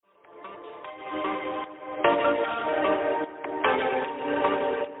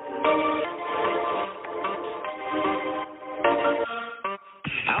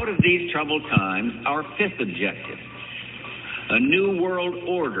troubled times, our fifth objective. A new world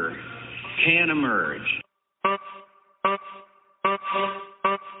order can emerge.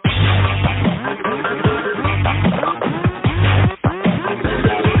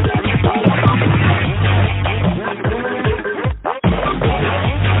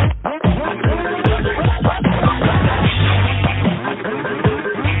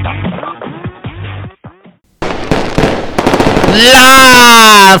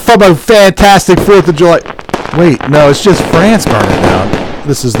 Live from a fantastic 4th of July. Wait, no, it's just France burning down.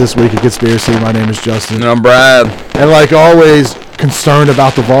 This is This Week in Conspiracy. My name is Justin. And I'm Brad. And like always, concerned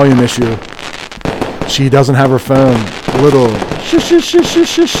about the volume issue. She doesn't have her phone. Little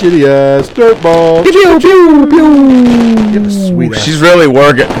shitty ass dirtball. Sweet ass. She's really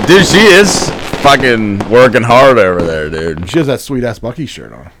working. Dude, she is fucking working hard over there, dude. She has that sweet ass Bucky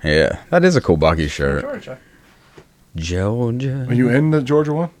shirt on. Yeah, that is a cool Bucky shirt. Georgia. Are you in the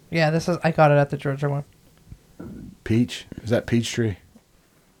Georgia one? Yeah, I got it at the Georgia one. Peach? Is that Peachtree?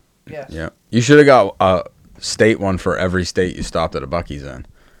 Yes. Yeah. You should have got a state one for every state you stopped at a Bucky's in.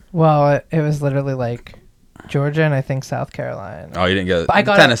 Well, it was literally like Georgia and I think South Carolina. Oh, you didn't get But I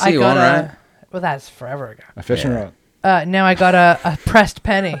got Tennessee one, right? Well, that's forever ago. A fishing rod. No, I got a pressed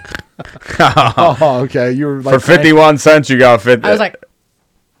penny. Oh, okay. You were like For 51 cents, you got 50. I was like,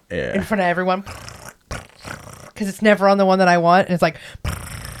 yeah. in front of everyone. Because it's never on the one that I want. And it's like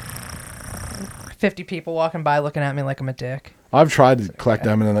 50 people walking by looking at me like I'm a dick. I've tried to collect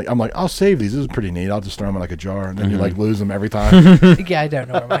them, and then I'm like, I'll save these. This is pretty neat. I'll just throw them in like a jar, and then you like lose them every time. Yeah, I don't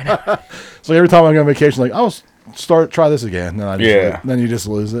know where mine are. So every time I go on vacation, like I'll try this again. Then then you just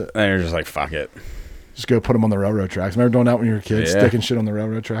lose it. And you're just like, fuck it. Just go put them on the railroad tracks. Remember doing that when you were a kid, sticking shit on the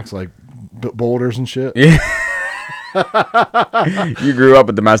railroad tracks like boulders and shit. Yeah. You grew up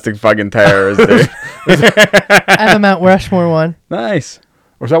a domestic fucking terrorist, dude. I have a Mount Rushmore one. Nice.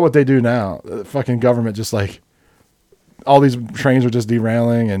 Or is that what they do now? The fucking government just like all these trains are just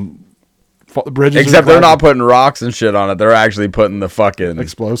derailing and bridges. Except they're not putting rocks and shit on it. They're actually putting the fucking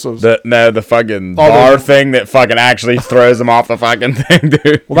explosives. The fucking bar thing that fucking actually throws them off the fucking thing,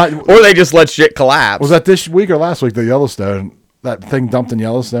 dude. Well, or they just let shit collapse. Was that this week or last week? The Yellowstone, that thing dumped in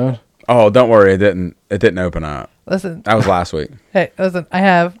Yellowstone. Oh, don't worry, it didn't open up. Listen, that was last week. Hey, listen, I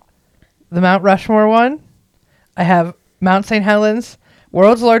have the Mount Rushmore one. I have Mount St. Helens,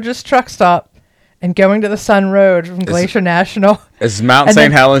 world's largest truck stop, and going to the Sun Road from Glacier National. Is Mount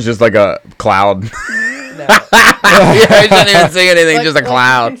St. Helens just like a cloud? No. Yeah, I didn't even see anything, just a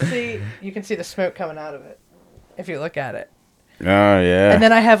cloud. You can see the smoke coming out of it if you look at it. Oh, yeah. And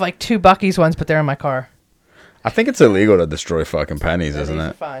then I have like 2 Buc-ee's ones, but they're in my car. I think it's illegal to destroy fucking pennies, isn't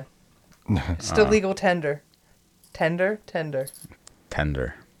it? Fine. Still legal tender. Tinder.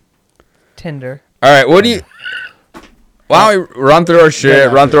 All right, what do you... Why don't we run through our shit,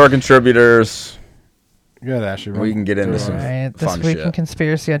 run through our contributors. Good, Ashley. We can get into some fun shit. This Week in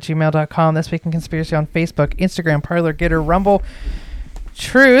Conspiracy at gmail.com. This Week in Conspiracy on Facebook, Instagram, Parler, Gitter, Rumble,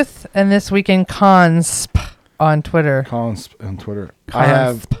 Truth, and This Week in Consp on Twitter. Consp on Twitter. Consp. I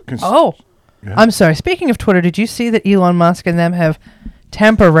have... Yeah. I'm sorry. Speaking of Twitter, did you see that Elon Musk and them have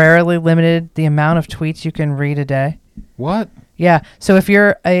temporarily limited the amount of tweets you can read a day? What? Yeah. So if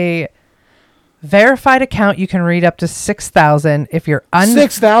you're a verified account, you can read up to 6,000. If you're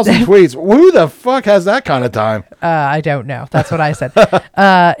 6,000 tweets. Who the fuck has that kind of time? I don't know. That's what I said.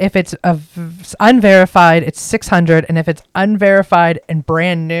 If it's unverified, it's 600, and if it's unverified and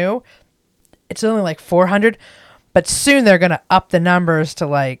brand new, it's only like 400. But soon they're gonna up the numbers to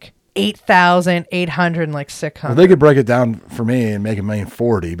like 8,800 and like 600. Well, they could break it down for me and make it mean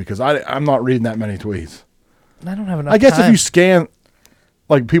 40 because I'm not reading that many tweets. I don't have enough. I guess time. if you scan,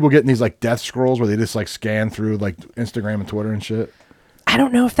 like people getting these like death scrolls where they just like scan through like Instagram and Twitter and shit. I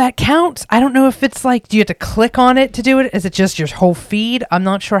don't know if that counts. I don't know if it's like, do you have to click on it to do it? Is it just your whole feed? I'm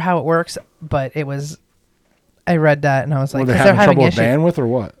not sure how it works, but it was. I read that and I was like, they're having trouble issues. with bandwidth or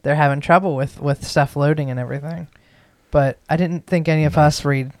what? They're having trouble with stuff loading and everything. But I didn't think any of us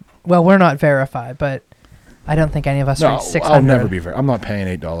read. Well, we're not verified, but I don't think any of us read 600. I'll never be verified. I'm not paying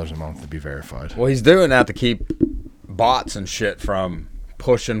 $8 a month to be verified. Well, he's doing that to keep bots and shit from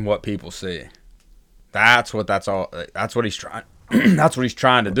pushing what people see. That's what he's trying. That's what he's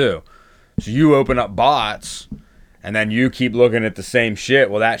trying to do. So you open up bots, and then you keep looking at the same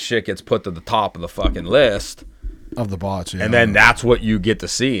shit. Well, that shit gets put to the top of the fucking list of the bots, yeah. And then that's what you get to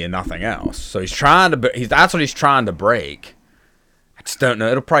see and nothing else. So he's trying to. That's what he's trying to break. I just don't know.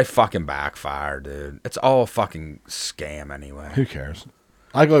 It'll probably fucking backfire, dude. It's all a fucking scam anyway. Who cares?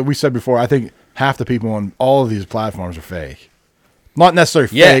 Like we said before, I think half the people on all of these platforms are fake. Not necessarily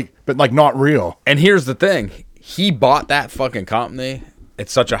fake, but like not real. And here's the thing. He bought that fucking company.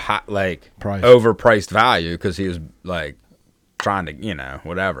 it's such a high, like Price. overpriced value because he was like trying to,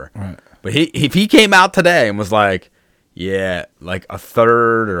 whatever. Right. But if he came out today and was like, yeah, like a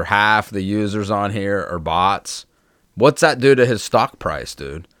third or half the users on here are bots, what's that do to his stock price,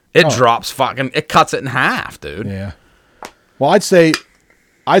 dude? It drops it cuts it in half, dude. Yeah. Well, I'd say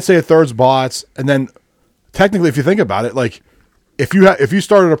a third's bots, and then technically, if you think about it, like if you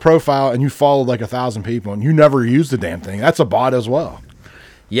started a profile and you followed like 1,000 people and you never used the damn thing, that's a bot as well.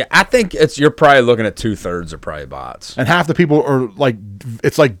 Yeah, I think you're probably looking at 2/3 are probably bots. And half the people are like,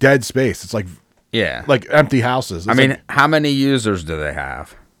 it's like dead space. It's like Yeah, like empty houses. It's like, how many users do they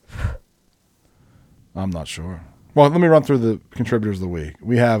have? I'm not sure. Well, let me run through the contributors of the week.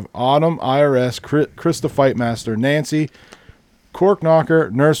 We have Autumn, IRS, Chris the Fightmaster, Nancy, Cork Knocker,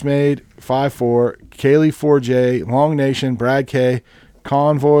 Nursemaid, 5-4, Kaylee 4J, Long Nation, Brad K,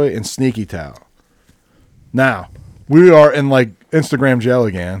 Convoy, and Sneaky Towel. Now, we are in like Instagram jail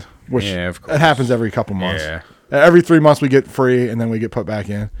again, which of course. it happens every couple months. Yeah. Every 3 months we get free, and then we get put back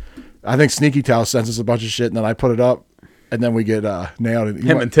in. I think Sneaky Towel sends us a bunch of shit, and then I put it up, and then we get nailed.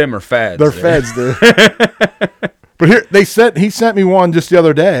 Him and Tim are feds. They're dude. feds, dude. But here he sent me one just the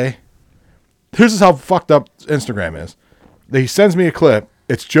other day. Here's how fucked up Instagram is. He sends me a clip.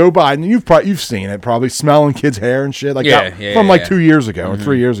 It's Joe Biden. You've seen it probably, smelling kids' hair and shit like that from 2 years ago or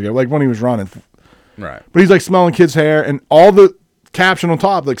 3 years ago, like when he was running. Right. But he's like smelling kids' hair, and all the caption on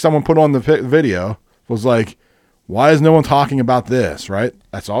top, like someone put on the video, was like, "Why is no one talking about this?" Right?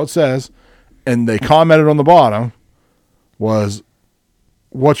 That's all it says. And they commented on the bottom was,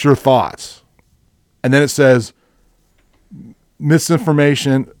 "What's your thoughts?" And then it says,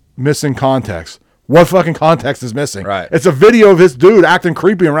 "Misinformation, missing context." What fucking context is missing? Right. It's a video of this dude acting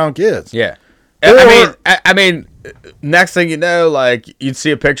creepy around kids. Yeah. Or- I mean, next thing you know, like you'd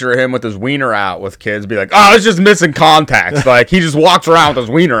see a picture of him with his wiener out with kids, be like, "Oh, it's just missing context." Like he just walks around with his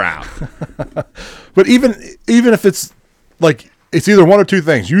wiener out. But even if it's like, it's either one or two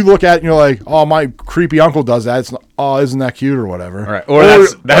things. You look at it and you're like, "Oh, my creepy uncle does that." It's not, "Oh, isn't that cute?" or whatever. Right. Or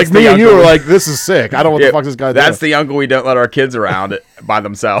That's like the me and you uncle- are like, "This is sick. I don't know what the fuck this guy does." That's the uncle we don't let our kids around it by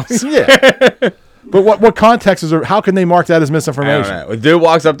themselves. Yeah. But what context is there? How can they mark that as I misinformation? don't know. A dude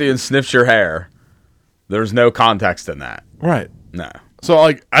walks up to you and sniffs your hair. There's no context in that. Right. No. So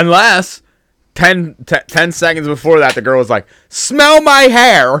like, Unless 10 seconds before that, the girl was like, "Smell my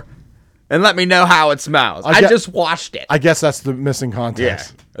hair and let me know how it smells. I just washed it." I guess that's the missing Yeah.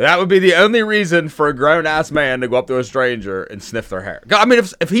 context. That would be the only reason for a grown-ass man to go up to a stranger and sniff their hair. I mean,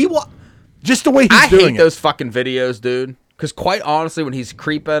 if he Just the way he's I doing hate those fucking videos, dude. Because quite honestly, when he's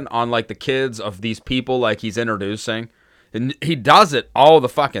creeping on like the kids of these people like he's introducing, and he does it all the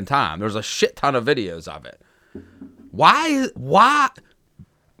fucking time. There's a shit ton of videos of it. Why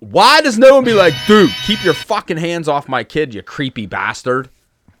does no one be like, "Dude, keep your fucking hands off my kid, you creepy bastard"?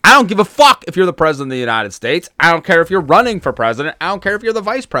 I don't give a fuck if you're the president of the United States. I don't care if you're running for president. I don't care if you're the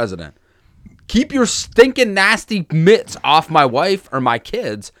vice president. Keep your stinking nasty mitts off my wife or my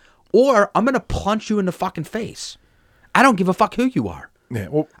kids, or I'm going to punch you in the fucking face. I don't give a fuck who you are. Yeah.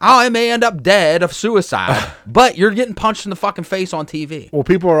 Well, I may end up dead of suicide, but you're getting punched in the fucking face on TV. well,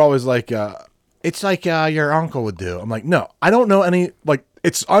 people are always like, "It's like your uncle would do." I'm like, no, I don't know any. Like,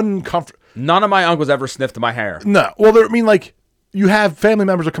 it's uncomfortable. None of my uncles ever sniffed my hair. No. Well, I mean, like, you have family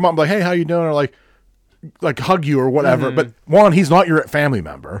members that come up and be like, "Hey, how you doing?" or like hug you or whatever. Mm-hmm. But one, he's not your family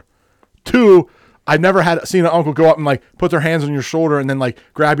member. Two, I've never seen an uncle go up and like put their hands on your shoulder and then like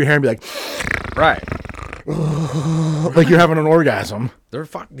grab your hair and be like, Right. like you're having an orgasm.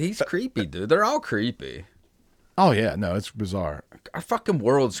 He's creepy, dude. They're all creepy. Oh yeah, no, it's bizarre. Our fucking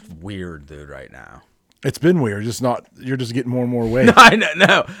world's weird, dude, right now. It's been weird. Just not. You're just getting more and more weight. I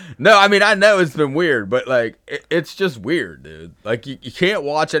know, no. I mean, I know it's been weird, but like, it's just weird, dude. Like, you can't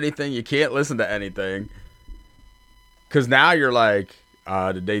watch anything, you can't listen to anything, because now you're like,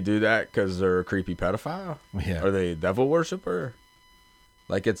 did they do that because they're a creepy pedophile? Yeah. Are they a devil worshiper?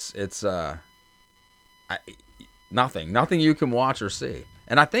 Like, it's nothing you can watch or see,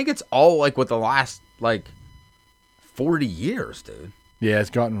 and I think it's all like with the last like 40 years, dude. Yeah,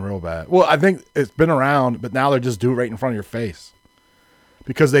 it's gotten real bad. Well, I think it's been around, but now they're just doing it right in front of your face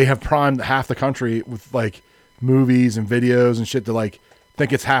because they have primed half the country with like movies and videos and shit to like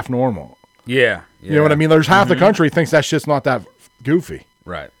think it's half normal. Yeah. You know what I mean? There's half the country thinks that shit's not that goofy,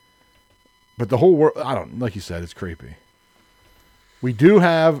 Right. but the whole world, I don't, like you said, it's creepy. We do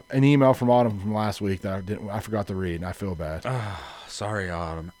have an email from Autumn from last week that I forgot to read, and I feel bad. Sorry,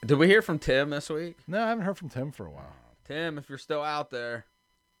 Autumn. Did we hear from Tim this week? No, I haven't heard from Tim for a while. Tim, if you're still out there.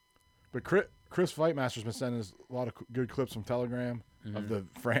 But Chris Fightmaster's been sending us a lot of good clips from Telegram of the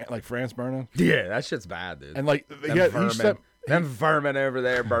France burning. Yeah, that shit's bad, dude. And like Them he vermin. sent Them vermin over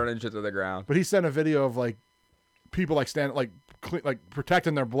there burning shit to the ground. But he sent a video of like people like standing like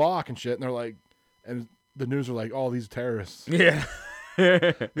protecting their block and shit, and they're like, and the news are like, oh, these terrorists, Yeah.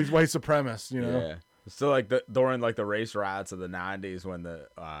 these white supremacists, you know. Yeah. Still like during like the race riots of the 90s when the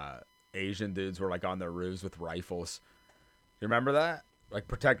Asian dudes were like on their roofs with rifles. You remember that? Like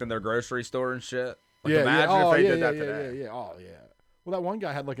protecting their grocery store and shit. Like imagine if they did that today. Yeah. Oh yeah. Well, that one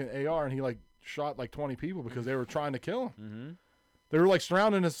guy had like an AR and he like shot like 20 people because they were trying to kill him. Mm-hmm. They were like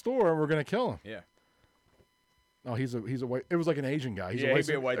surrounding his store and were gonna kill him. Yeah. Oh, he's a white. It was like an Asian guy. He'd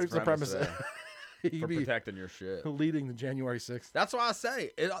be a white supremacist. For protecting your shit. Leading the January 6th. That's why I say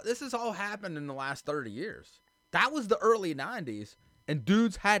this has all happened in the last 30 years. That was the early 90s, and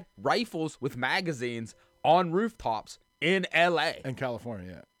dudes had rifles with magazines on rooftops in LA. And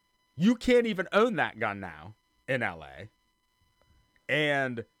California, yeah. You can't even own that gun now in LA.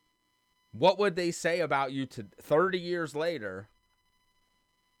 And what would they say about you 30 years later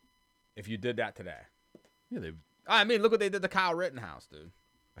if you did that today? Yeah, I mean, look what they did to Kyle Rittenhouse, dude.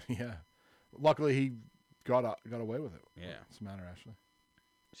 Yeah. Luckily, he got away with it. Yeah. What's the matter, Ashley?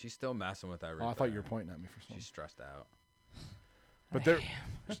 She's still messing with everything. Oh, I thought you were pointing at me for something. She's stressed out. But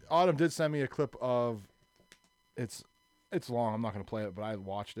Autumn did send me a clip of it's long. I'm not going to play it, but I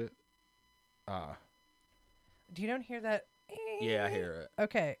watched it. Do you don't hear that? Yeah, I hear it.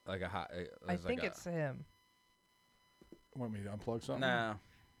 Okay. Like a hot. I think it's him. Want me to unplug something? No.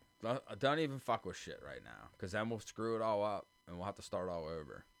 Don't even fuck with shit right now, because then we'll screw it all up and we'll have to start all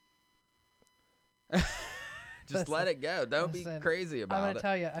over. Just let it go. Don't be crazy about it. I'm going to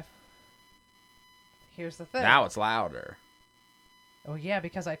tell you. Here's the thing. Now it's louder. Oh, yeah,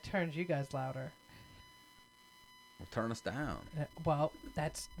 because I turned you guys louder. Well, turn us down. Well,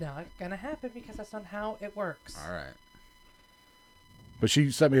 that's not going to happen because that's not how it works. All right. But she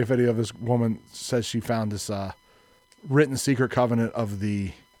sent me a video of this woman says she found this written secret covenant of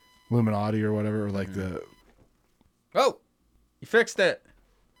the Illuminati or whatever, or like the... Oh! You fixed it!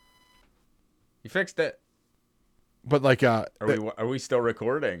 You fixed it. But like... Are we still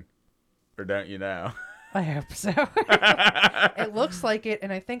recording? Or don't you know? I hope so. It looks like it,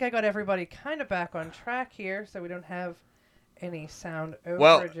 and I think I got everybody kind of back on track here, so we don't have any sound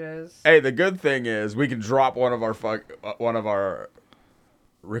overages. Hey, the good thing is we can drop one of our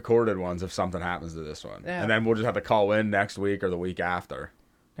recorded ones if something happens to this one, and then we'll just have to call in next week or the week after.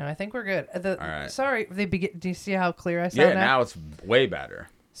 No, I think we're good. All right. Sorry, do you see how clear I sound? Yeah, now it's way better.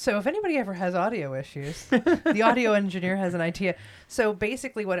 So if anybody ever has audio issues, the audio engineer has an idea. So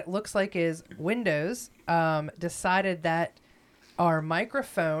basically what it looks like is Windows decided that our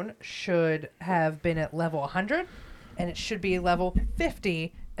microphone should have been at level 100 and it should be level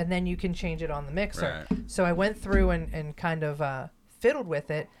 50, and then you can change it on the mixer. Right. So I went through and kind of fiddled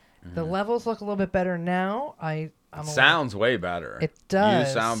with it. The levels look a little bit better now. Sounds way better. It does.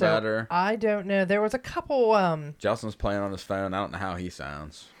 You sound better. I don't know. There was a couple. Justin's playing on his phone. I don't know how he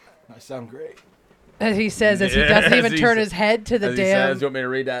sounds. I sound great. As he says, as he doesn't even turn his head to the as damn. He says, you want me to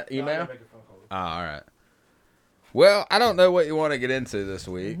read that email? Oh, all right. Well, I don't know what you want to get into this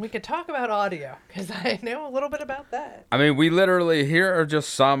week. We could talk about audio because I know a little bit about that. I mean, here are just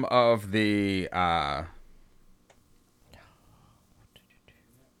some of the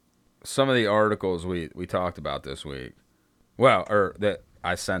articles we talked about this week. Well, or that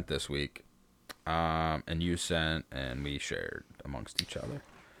I sent this week, and you sent, and we shared amongst each other.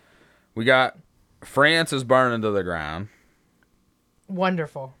 We got France is burning to the ground.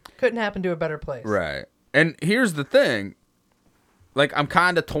 Wonderful. Couldn't happen to a better place. Right. And here's the thing. Like, I'm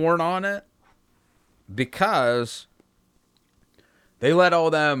kind of torn on it because they let all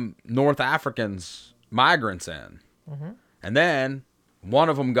them North Africans, migrants in. Mm-hmm. And then one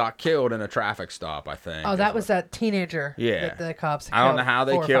of them got killed in a traffic stop, I think. Oh, that was that teenager. Yeah. That the cops killed. I don't know how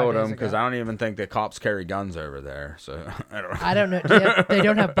they killed him because I don't even think the cops carry guns over there. So I don't know. I don't know. Yeah, they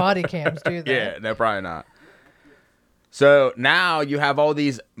don't have body cams, do they? Yeah, they're probably not. So now you have all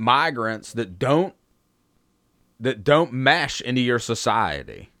these migrants that don't mesh into your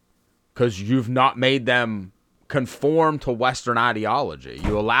society because you've not made them conform to Western ideology.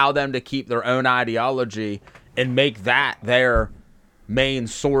 You allow them to keep their own ideology and make that their main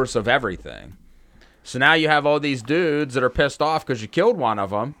source of everything. So now you have all these dudes that are pissed off because you killed one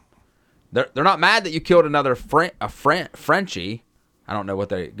of them. They're not mad that you killed another Frenchie. I don't know what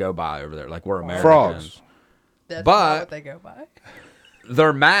they go by over there. Like, we're Americans. Frogs. That's But not what they go by.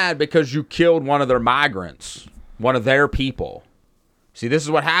 They're mad because you killed one of their migrants, one of their people. See, this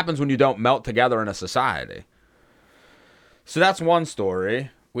is what happens when you don't melt together in a society. So that's one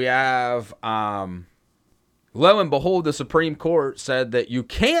story. We have Lo and behold, the Supreme Court said that you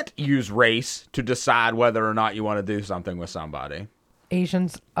can't use race to decide whether or not you want to do something with somebody.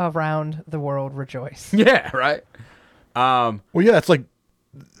 Asians around the world rejoice. Yeah, right? Well, yeah, it's like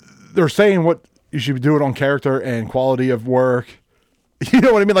they're saying what you should do it on character and quality of work. You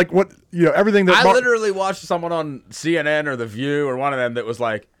know what I mean? Like what, everything that I literally watched someone on CNN or The View or one of them that was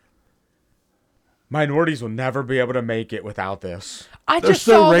like, minorities will never be able to make it without this. I They're just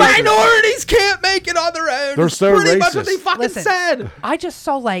so saw racist. Minorities can't make it on their own. They're It's so pretty much what racist. they fucking Listen, said. I just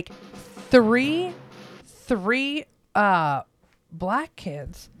saw like three black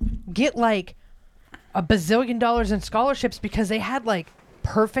kids get like $1 bazillion in scholarships because they had like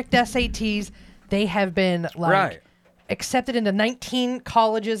perfect SATs. They have been like Right. accepted into 19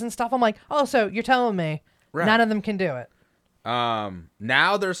 colleges and stuff. I'm like, oh, so you're telling me Right. none of them can do it?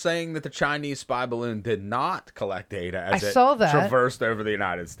 Now they're saying that the Chinese spy balloon did not collect data as I it saw that. traversed over the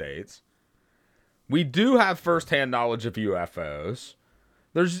United States. We do have firsthand knowledge of UFOs.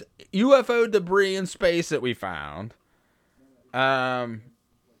 There's UFO debris in space that we found.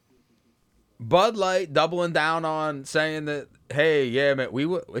 Bud Light doubling down on saying that, hey, yeah, man,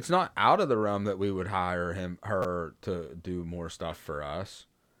 it's not out of the realm that we would hire her to do more stuff for us.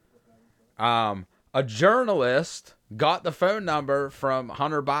 A journalist got the phone number from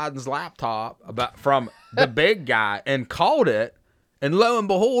Hunter Biden's laptop from the big guy and called it, and lo and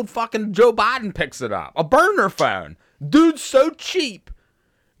behold, fucking Joe Biden picks it up. A burner phone. Dude's so cheap.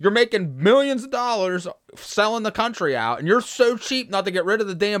 You're making millions of dollars selling the country out, and you're so cheap not to get rid of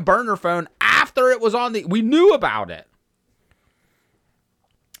the damn burner phone after it was on we knew about it.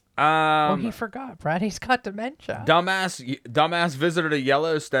 Well, he forgot, Brad. He's got dementia. Dumbass visitor to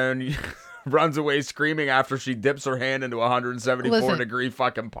Yellowstone runs away screaming after she dips her hand into a 174-degree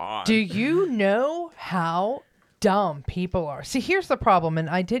fucking pond. Do you know how dumb people are? See, here's the problem, and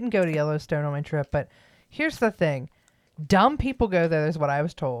I didn't go to Yellowstone on my trip, but here's the thing. Dumb people go there is what I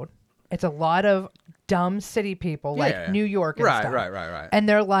was told. It's a lot of dumb city people like New York and stuff. Right. And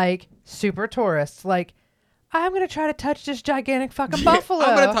they're like super tourists. Like, I'm going to try to touch this gigantic fucking buffalo.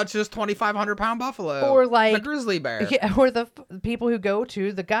 I'm going to touch this 2,500-pound buffalo. Or like the grizzly bear. Yeah, or the people who go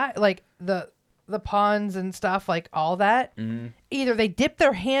to the guy, like the ponds and stuff, like all that. Mm-hmm. Either they dip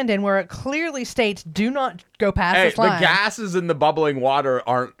their hand in where it clearly states, do not go past Hey, this line. the gases in the bubbling water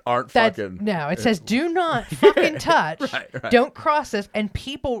aren't That's, fucking... no, it says do not fucking touch. Right. Don't cross this. And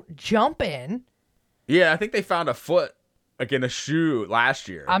people jump in. Yeah, I think they found a foot like in a shoe last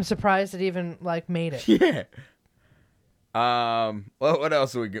year. I'm surprised it even like made it. Yeah. Well, what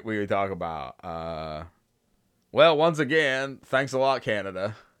else we talk about? Well, once again, thanks a lot,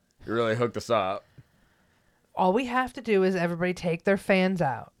 Canada. You really hooked us up. All we have to do is everybody take their fans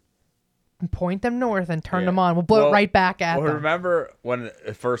out and point them north and turn Yeah. them on. We'll blow it right back at Well, them. remember when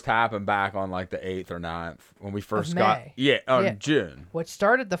it first happened back on like the 8th or 9th when we first Of got... May. Yeah, Yeah. June. What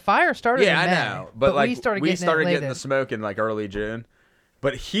started the fire started Yeah, in I May, know. But like we started getting getting the it smoke in like early June.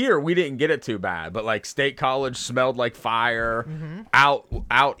 But here we didn't get it too bad. But like State College smelled like fire. Mm-hmm.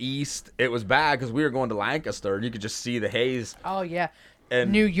 Out east, it was bad because we were going to Lancaster and you could just see the haze. Oh yeah,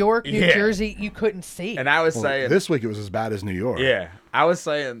 And New York, New yeah. Jersey, you couldn't see. And I was Well, saying, this week it was as bad as New York. yeah, I was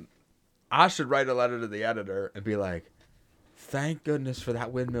saying, I should write a letter to the editor and be like, thank goodness for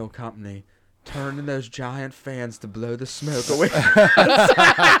that windmill company turning those giant fans to blow the smoke away.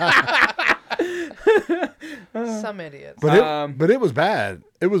 Some idiots. But it was bad.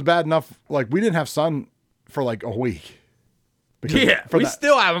 It was bad enough. Like we didn't have sun for like a week. Because Yeah, for we that-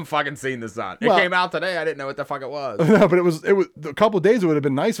 still haven't fucking seen the sun. It Well- came out today. I didn't know what the fuck it was. No, but it was a couple of days. It would have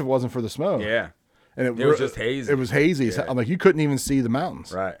been nice if it wasn't for the smoke. Yeah, and It was just hazy. It was hazy. Yeah. I'm like, you couldn't even see the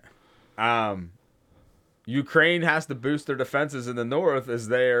mountains. right. Ukraine has to boost their defenses in the north as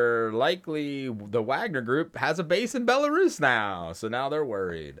they're likely the Wagner Group has a base in Belarus now. So now they're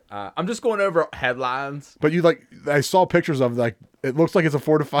worried. I'm just going over headlines. But I saw pictures of like it looks like it's a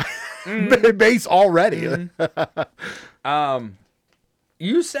fortified Mm-hmm. base already.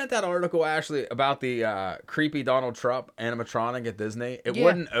 You sent that article, Ashley, about the creepy Donald Trump animatronic at Disney. It Yeah.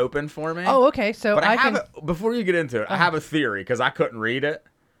 wouldn't open for me. Oh, okay. So But I can. have before you get into it, I have a theory because I couldn't read it.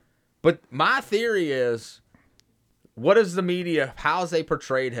 But my theory is, what is the media? How's they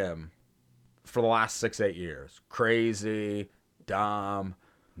portrayed him for the last 6-8 years? Crazy, dumb,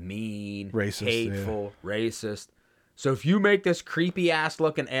 mean, Racist, hateful, racist. So if you make this creepy ass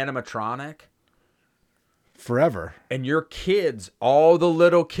looking animatronic, Forever. and your kids, all the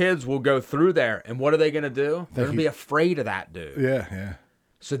little kids will go through there, and what are they going to do? They're going to be afraid of that dude. Yeah.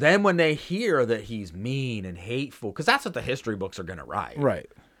 So then when they hear that he's mean and hateful, because that's what the history books are going to write. Right.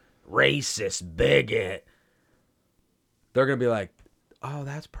 Racist, bigot. They're going to be like, oh,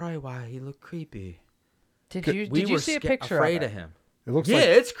 that's probably why he looked creepy. Did we you were see a picture afraid of of it? him. It looks Yeah, like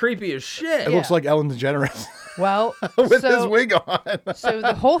it's creepy as shit. it looks like Ellen DeGeneres Well, with so, his wig on. so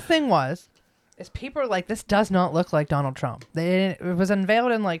the whole thing is people are like, this does not look like Donald Trump. It was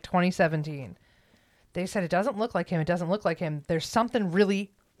unveiled in like 2017. They said it doesn't look like him. It doesn't look like him. There's something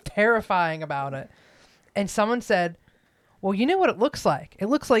really terrifying about it. And someone said, well, you know what it looks like? It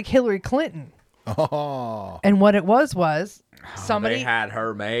looks like Hillary Clinton. Oh, And what it was somebody they had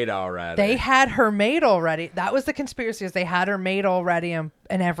her made already. they had her made already. That was the conspiracy, is they had her made already and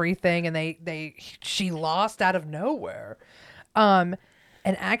everything, and she lost out of nowhere.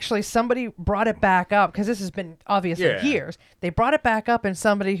 And actually somebody brought it back up, because this has been obviously years. They brought it back up, and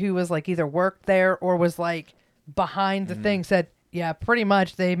somebody who was like either worked there or was like behind the thing said, yeah, pretty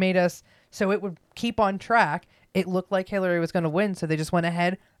much they made us so it would keep on track. It looked like Hillary was going to win, so they just went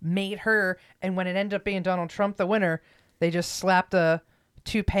ahead, made her, and when it ended up being Donald Trump the winner, they just slapped a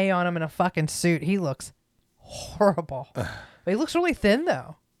toupee on him in a fucking suit. He looks horrible. But he looks really thin,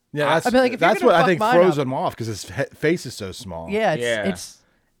 though. yeah. That's, I mean, like, if you're that's gonna what I fuck think mine throws up- him off because his face is so small. Yeah, Yeah. it's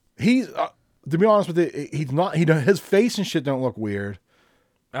he's to be honest with you, he's not. His face and shit don't look weird.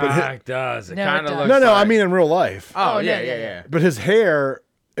 it does. It No, it kind of does. looks. No, like, I mean in real life. Oh, Oh, yeah, no, yeah, yeah, yeah. But his hair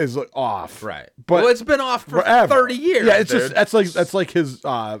is like off. Right. But Well, it's been off for forever. 30 years. Yeah, it's dude. just that's like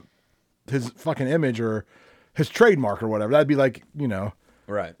his fucking image or his trademark or whatever. That'd be like,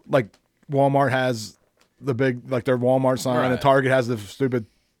 right. like Walmart has the big like their Walmart sign and Right. Target has the stupid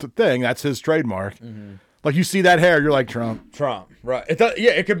thing. That's his trademark. Like you see that hair, you're like Trump. Trump. Right. It does,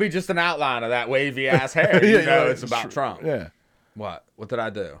 yeah, it could be just an outline of that wavy ass hair. It's about Trump. Yeah. What? What did I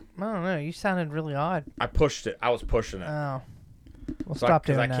do? I don't know. You sounded really odd. I pushed it. I was pushing it. Oh, we'll So stop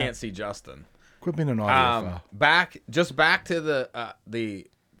because doing I that. can't see Justin. Quit being an audio Back to the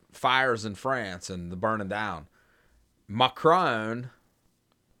fires in France and the burning down. Macron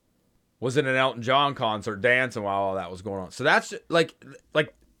was in an Elton John concert dancing while all that was going on. So that's like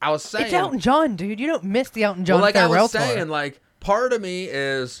I was saying. It's Elton John, dude. You don't miss the Elton John Well, like I farewell was saying, tour. like part of me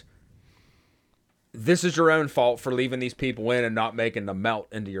is this is your own fault for leaving these people in and not making them melt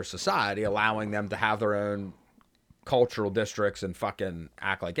into your society, allowing them to have their own cultural districts and fucking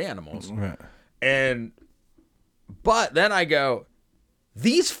act like animals. Right. But then I go,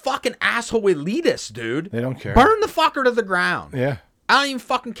 these fucking asshole elitists, dude. They don't care. Burn the fucker to the ground. Yeah. I don't even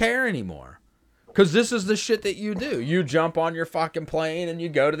fucking care anymore. Because this is the shit that you do. You jump on your fucking plane and you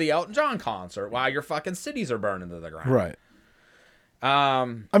go to the Elton John concert while your fucking cities are burning to the ground. Right. I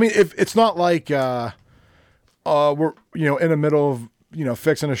mean, if it's not like we're in the middle of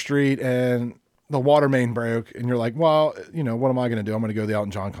fixing a street and the water main broke, and you're like, well, what am I going to do? I'm going to go to the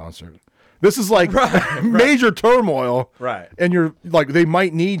Elton John concert. This is like major turmoil, Right. And you're like, they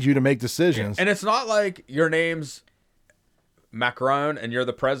might need you to make decisions. And it's not like your name's Macron and you're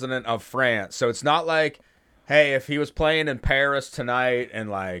the president of France. So it's not like, hey, if he was playing in Paris tonight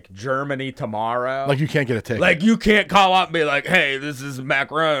and like Germany tomorrow, Like you can't get a ticket. like you can't call up and be like, hey, this is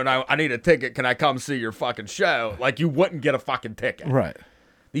Macron. I need a ticket. Can I come see your fucking show? Like you wouldn't get a fucking ticket. right.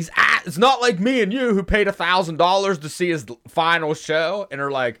 It's not like me and you who paid $1,000 to see his final show and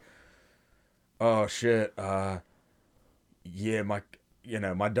are like, oh shit, yeah,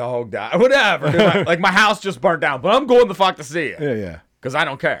 my dog died, whatever. Dude, like my house just burnt down, but I'm going the fuck to see it. Yeah, yeah. Because I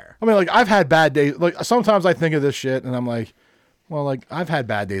don't care. I mean, like I've had bad days. Like sometimes I think of this shit and I'm like, well, like I've had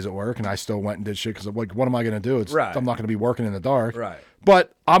bad days at work and I still went and did shit because I'm like, what am I going to do? Right. I'm not going to be working in the dark. Right.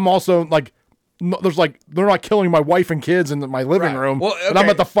 But I'm also like, there's like, they're not killing my wife and kids in my living Right. room. Well, And I'm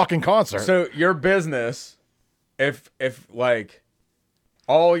okay. at the fucking concert. So your business, if like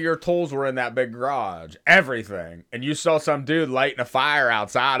all your tools were in that big garage, everything, and you saw some dude lighting a fire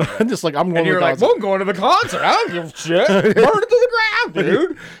outside of I'm it, just like, I'm going and to you're the like, concert. well, I'm going to the concert. I don't give a shit. Burn it to the ground,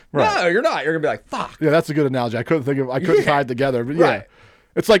 dude. Right. No, you're not. You're gonna be like, fuck. Yeah, that's a good analogy. I couldn't Yeah. tie it together. But yeah. Right.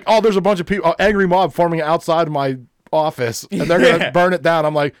 It's like, oh, there's a bunch of people, angry mob forming outside of my office and they're going to Yeah. burn it down.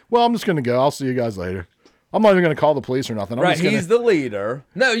 I'm like, well, I'm just going to go. I'll see you guys later. I'm not even going to call the police or nothing. I'm Right, just gonna, he's the leader.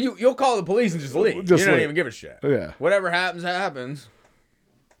 No, you'll call the police and just leave. Just you don't leave. even give a shit. Yeah. Whatever happens, happens.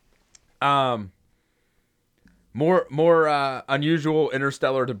 More unusual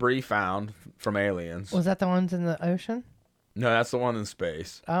interstellar debris found from aliens. Was that the ones in the ocean? No, that's the one in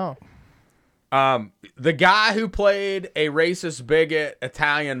space. Oh, The guy who played a racist bigot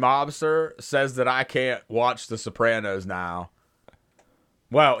Italian mobster says that I can't watch The Sopranos now.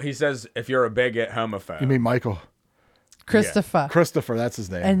 Well, he says if you're a bigot, homophobe. You mean Michael? Christopher. Christopher, that's his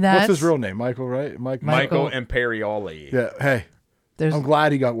name. And What's his that's- real name? Michael, right? Michael Michael- Imperioli. Yeah. Hey, I'm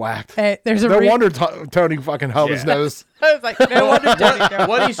glad he got whacked. Hey, there's a No wonder Tony fucking held his Yeah. nose. I was like, no wonder Tony.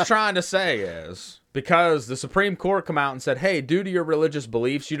 What he's trying to say is because the Supreme Court come out and said, hey, due to your religious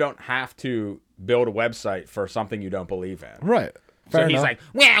beliefs, you don't have to build a website for something you don't believe in. Right. So Fair he's enough. like,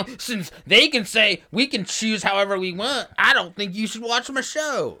 well, since they can say we can choose however we want, I don't think you should watch my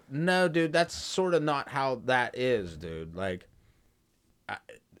show. No, dude, that's sort of not how that is, dude. Like,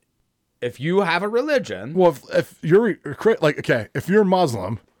 if you have a religion, Well, if you're like, okay, if you're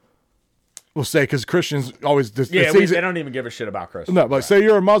Muslim, we'll say, because Christians always it's yeah, easy- they don't even give a shit about Christians. No, but say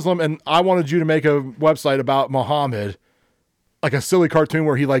you're a Muslim and I wanted you to make a website about Muhammad, like a silly cartoon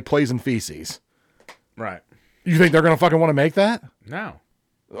where he like plays in feces. Right? You think they're gonna fucking want to make that? No.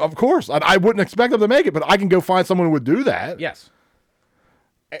 Of course, I wouldn't expect them to make it, but I can go find someone who would do that. Yes.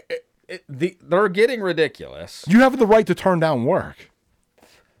 They're getting ridiculous. You have the right to turn down work.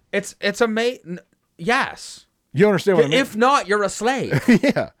 It's yes. You understand what I mean? If not, you're a slave.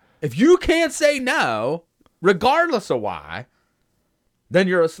 Yeah. If you can't say no, regardless of why, then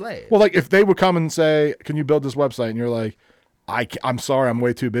you're a slave. Well, like if they would come and say, "Can you build this website?" and you're like, "I'm sorry, I'm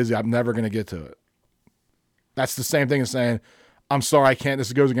way too busy. I'm never gonna get to it." That's the same thing as saying, "I'm sorry, I can't.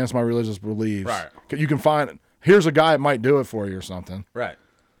 This goes against my religious beliefs." Right. You can find. Here's a guy that might do it for you or something. Right.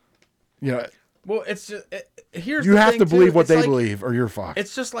 You know, Well, it's just here's you the have thing, to believe too. what It's they like- believe, or you're fucked.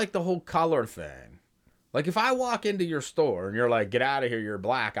 It's just like the whole color thing. Like if I walk into your store and you're like, "Get out of here, you're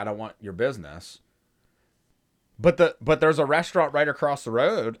black. I don't want your business." But there's a restaurant right across the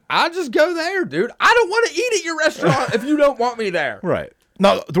road. I'll just go there, dude. I don't want to eat at your restaurant if you don't want me there. Right.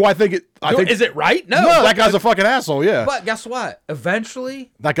 Now, do I think it? I think Is it right? No. no. That guy's a fucking asshole. Yeah. But guess what?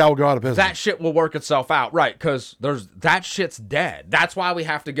 Eventually, That guy will go out of business. that shit will work itself out, right? Because that shit's dead. That's why we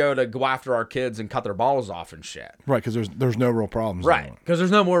have to go after our kids and cut their balls off and shit, right, because there's no real problems. right? anymore. Because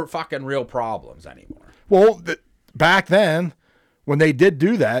there's no more fucking real problems anymore. Well, back then, when they did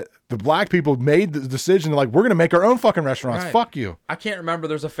do that, the black people made the decision like, we're going to make our own fucking restaurants. Right. Fuck you. I can't remember.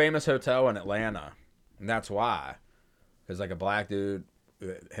 There's a famous hotel in Atlanta, and that's why. Because like a black dude,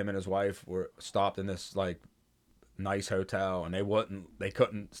 him and his wife were stopped in this like nice hotel, and they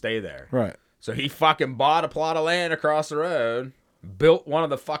couldn't stay there. Right. So he fucking bought a plot of land across the road, built one of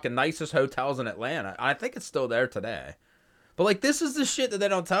the fucking nicest hotels in Atlanta. I think it's still there today. But like this is the shit that they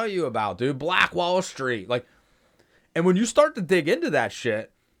don't tell you about, dude. Black Wall Street, like, and when you start to dig into that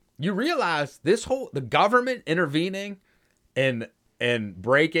shit, you realize the government intervening and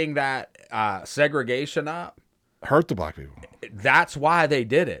breaking that segregation up. Hurt the black people. That's why they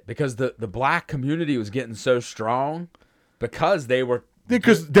did it, because the black community was getting so strong because they were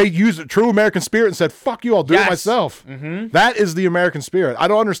Because they used a true American spirit and said, fuck you, I'll do Yes. it myself. Mm-hmm. That is the American spirit. I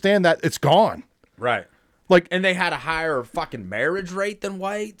don't understand that. It's gone. right. Like, And they had a higher fucking marriage rate than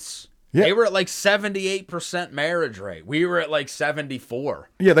whites. Yeah. They were at like 78% marriage rate. We were at like 74.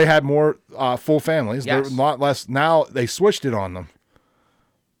 yeah, they had more full families. Yes. They're a lot less. Now they switched it on them.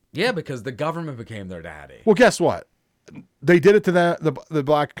 Yeah, because the government became their daddy. Well, guess what? They did it to the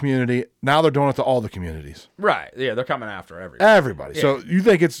black community. Now they're doing it to all the communities. Right. Yeah, they're coming after everybody. Everybody. So you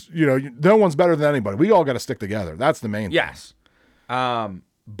think it's, no one's better than anybody. We all got to stick together. That's the main thing. Yes.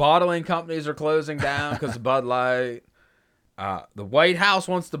 Bottling companies are closing down because of Bud Light. The White House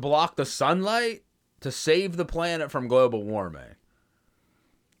wants to block the sunlight to save the planet from global warming.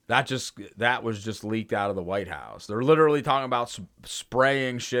 That was just leaked out of the White House. They're literally talking about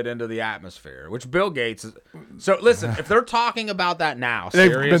spraying shit into the atmosphere, which Bill Gates is. So listen, if they're talking about that now,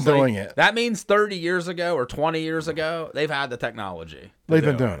 They've seriously, been doing it. That means 30 years ago or 20 years ago, they've had the technology. to They've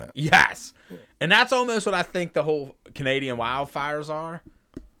been do doing it. Yes. And that's almost what I think the whole Canadian wildfires are.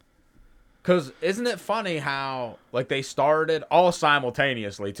 Because isn't it funny how, like, they started all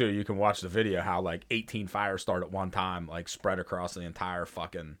simultaneously, too? You can watch the video how, like, 18 fires start at one time, like, spread across the entire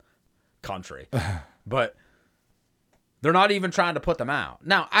fucking country. But they're not even trying to put them out.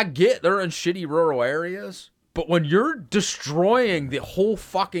 Now, I get they're in shitty rural areas, but when you're destroying the whole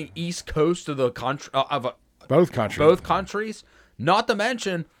fucking east coast of the country, Both countries. both countries, not to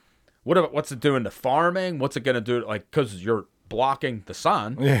mention, what's it doing to farming? What's it going to do? Like, because you're blocking the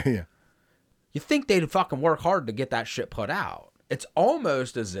sun. Yeah, yeah. You think they'd fucking work hard to get that shit put out. It's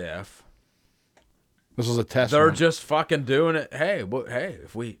almost as if This was a test. they're run. just fucking doing it. Hey,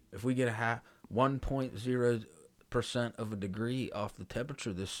 if we get a 1.0% of a degree off the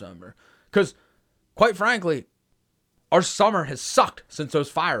temperature this summer, because quite frankly, our summer has sucked since those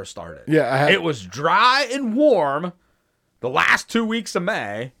fires started. Yeah, it was dry and warm the last 2 weeks of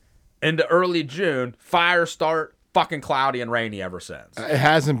May into early June. Fires start. Fucking cloudy and rainy ever since. It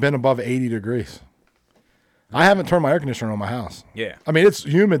hasn't been above 80 degrees. I haven't turned my air conditioner on my house. Yeah. I mean, it's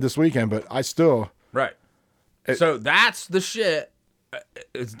humid this weekend, but I still. Right. So that's the shit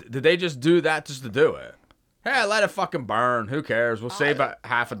Did they just do that just to do it? Hey, let it fucking burn. Who cares? We'll save a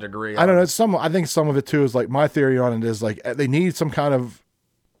half a degree. I don't know. I think some of it too is like my theory on it is like they need some kind of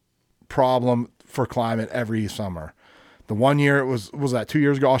problem for climate every summer. The one year it was that 2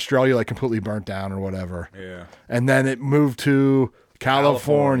 years ago, Australia like completely burnt down or whatever. Yeah. And then it moved to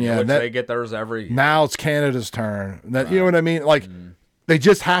California. Which And then, they get theirs every year. now it's Canada's turn. You know what I mean? Like they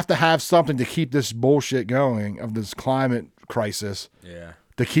just have to have something to keep this bullshit going of this climate crisis. Yeah.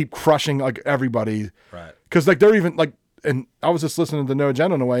 To keep crushing like everybody. Right. Because like they're even like, and I was just listening to No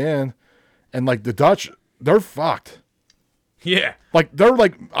Agenda on the way in, and like the Dutch, they're fucked. Yeah. Like they're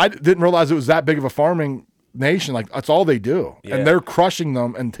like, I didn't realize it was that big of a farming nation. Like that's all they do, Yeah. and they're crushing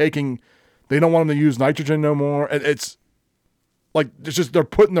them and taking. They don't want them to use nitrogen no more. And it's like it's just they're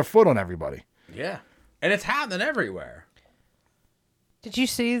putting their foot on everybody. Yeah. And it's happening everywhere. Did you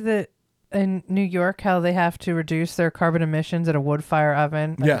see that in New York how they have to reduce their carbon emissions at a wood fire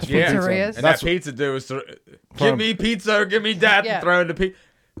oven at Yes, the yeah. pizzerias? And That's that pizza dude was give me pizza or give me that, Yeah. and throwing the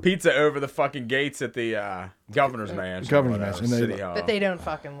pizza over the fucking gates at the governor's mansion. Governor's or whatever, mansion, they- City Hall. That they don't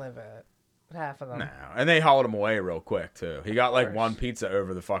fucking live at. Half of them. No, and they hauled him away real quick too. He got like one pizza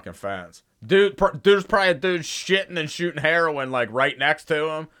over the fucking fence. There's probably a dude shitting and shooting heroin like right next to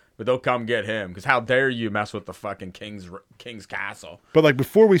him, but they'll come get him because how dare you mess with the fucking king's castle? But like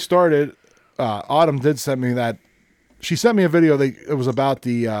before we started, Autumn did send me that. She sent me a video. It was about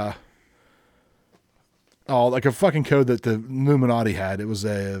the like a fucking code that the Illuminati had. It was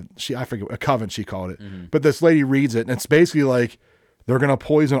I forget, a coven she called it. But this lady reads it, and it's basically like they're gonna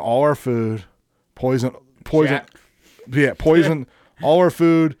poison all our food, poison, Jack. yeah, poison all our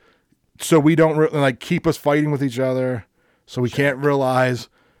food, so we don't like keep us fighting with each other, so we can't realize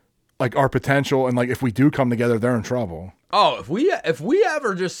like our potential, and like if we do come together, they're in trouble. Oh, if we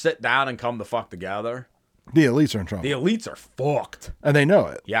ever just sit down and come the fuck together, The elites are in trouble. the elites are fucked. And they know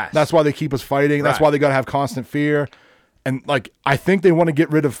it. Yes. That's why they keep us fighting. That's Right. why they got to have constant fear. And like, I think they want to get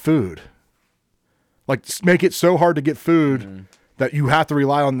rid of food. Like, make it so hard to get food that you have to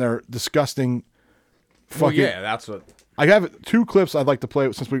rely on their disgusting Well, fucking. yeah, that's what. I have 2 clips I'd like to play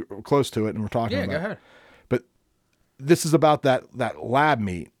since we're close to it and we're talking Yeah, about go it. ahead. But this is about that lab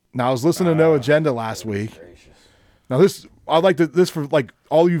meat. Now, I was listening to No Agenda last week. Now, I'd like this for like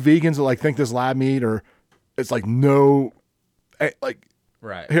all you vegans that like think this lab meat or it's like no, like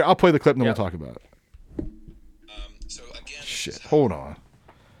Right. here, I'll play the clip and then Yep. we'll talk about it. So again, Shit, hold on.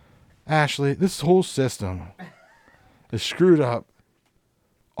 Ashley, this whole system is screwed up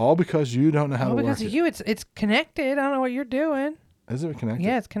all because you don't know how Oh, to work because of it. you, it's connected. I don't know what you're doing. Is it connected?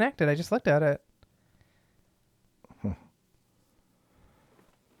 Yeah, it's connected. I just looked at it.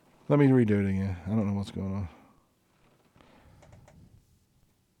 Let me redo it again. I don't know what's going on.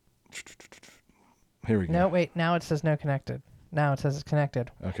 Here we go. No, wait. Now it says no connected. Now it says it's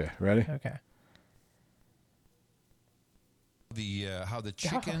connected. Okay, ready? Okay. how the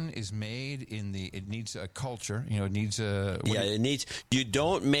chicken is made it needs a culture. It needs a You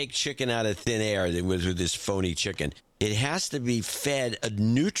don't make chicken out of thin air with this phony chicken. It has to be fed a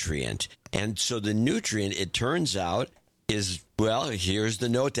nutrient. And so the nutrient, it turns out, is, well, here's the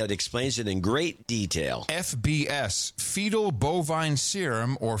note that explains it in great detail. FBS, fetal bovine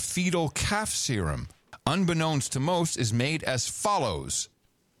serum or fetal calf serum. Unbeknownst to most, is made as follows.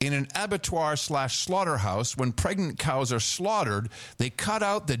 In an abattoir/slaughterhouse, when pregnant cows are slaughtered, they cut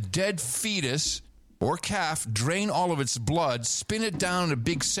out the dead fetus or calf, drain all of its blood, spin it down in a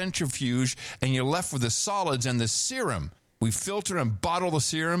big centrifuge, and you're left with the solids and the serum. We filter and bottle the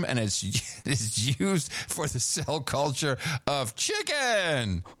serum, and it's used for the cell culture of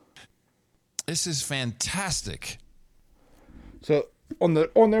chicken. This is fantastic. So on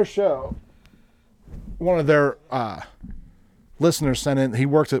their show, one of their listeners sent in. He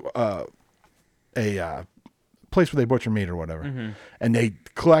works at a place where they butcher meat or whatever, and they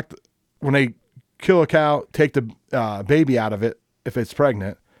collect when they kill a cow, take the baby out of it if it's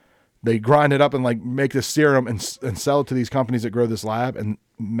pregnant. They grind it up and like make this serum and sell it to these companies that grow this lab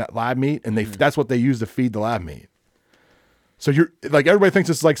meat, and that's what they use to feed the lab meat. So you're like everybody thinks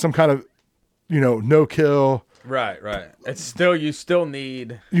it's like some kind of no kill. Right, right. You still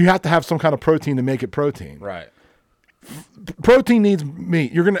need. You have to have some kind of protein to make it protein. Right. Protein needs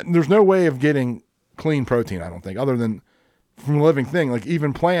meat. There's no way of getting clean protein, I don't think, other than from a living thing. Like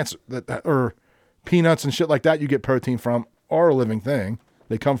even plants or peanuts and shit like that, you get protein from are a living thing.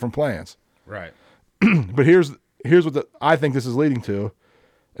 They come from plants. Right. But here's what I think this is leading to,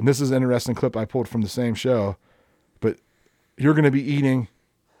 and this is an interesting clip I pulled from the same show. But you're going to be eating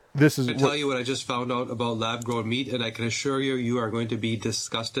this is I tell you what I just found out about lab-grown meat, and I can assure you, you are going to be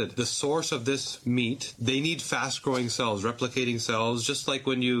disgusted. The source of this meat, they need fast-growing cells, replicating cells, just like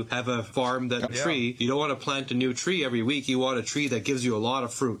when you have a farm tree. You don't want to plant a new tree every week. You want a tree that gives you a lot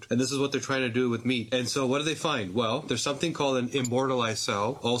of fruit. And this is what they're trying to do with meat. And so what do they find? Well, there's something called an immortalized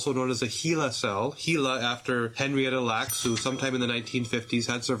cell, also known as a HeLa cell. HeLa after Henrietta Lacks, who sometime in the 1950s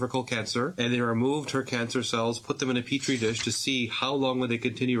had cervical cancer, and they removed her cancer cells, put them in a petri dish to see how long would they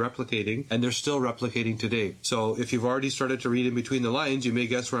continue replicating, and they're still replicating today. So if you've already started to read in between the lines, you may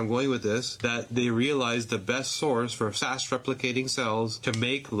guess where I'm going with this, that they realized the best source for fast replicating cells to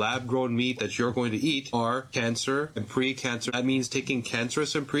make lab-grown meat that you're going to eat are cancer and pre-cancer. That means taking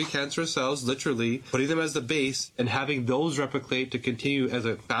cancerous and pre-cancerous cells, literally putting them as the base and having those replicate to continue as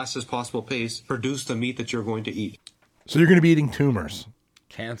a fast as possible pace, produce the meat that you're going to eat. So you're going to be eating tumors.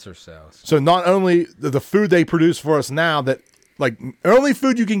 Cancer cells. So not only the food they produce for us now, that like only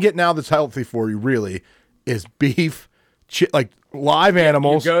food you can get now that's healthy for you really is beef, like live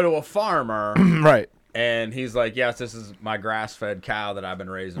animals. You go to a farmer, right? And he's like, "Yes, this is my grass-fed cow that I've been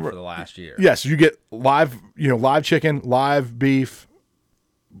raising for the last year." Yes, you get live chicken, live beef,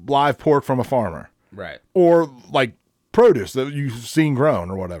 live pork from a farmer, right? Or like produce that you've seen grown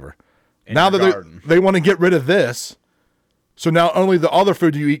or whatever. Now that they want to get rid of this. So now only the other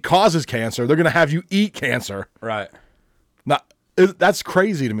food you eat causes cancer. They're going to have you eat cancer. Right. That's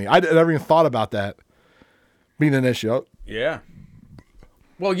crazy to me. I never even thought about that being an issue. Yeah.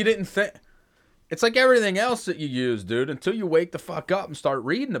 Well, you didn't think. It's like everything else that you use, dude. Until you wake the fuck up and start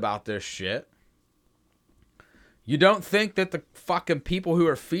reading about this shit, you don't think that the fucking people who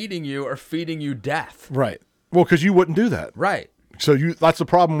are feeding you death. Right. Well, because you wouldn't do that. Right. So that's the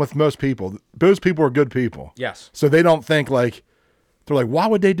problem with most people. Those people are good people. Yes. So they don't think they're like, why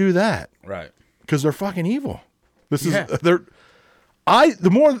would they do that? Right. Because they're fucking evil. The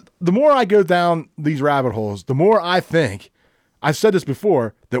more I go down these rabbit holes, the more I think, I've said this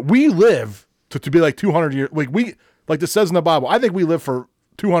before, that we live to be like 200 years. Like it says in the Bible, I think we live for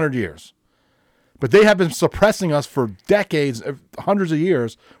 200 years. But they have been suppressing us for decades, hundreds of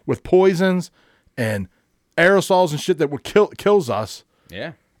years with poisons and aerosols and shit that would kills us.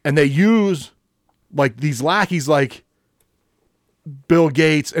 Yeah. And they use like these lackeys like Bill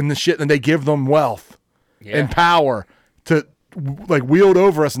Gates and the shit, and they give them wealth and power to like wield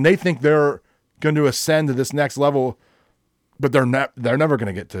over us, and they think they're going to ascend to this next level, but they're never going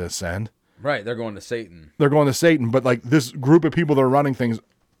to get to ascend. Right, they're going to Satan. They're going to Satan, but like this group of people that are running things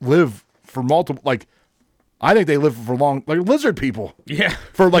live for multiple, like I think they live for long, like lizard people. Yeah.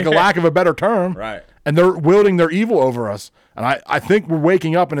 For like a lack of a better term. Right. And they're wielding their evil over us. And I think we're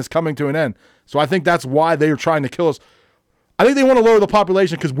waking up and it's coming to an end. So I think that's why they are trying to kill us. I think they want to lower the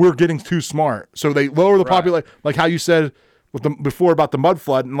population because we're getting too smart. So they lower the population, like how you said before about the mud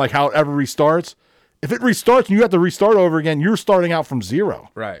flood and like how it ever restarts. If it restarts and you have to restart over again, you're starting out from zero.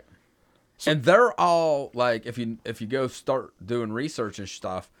 Right. And they're all like, if you go start doing research and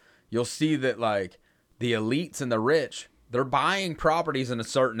stuff, you'll see that like the elites and the rich, they're buying properties in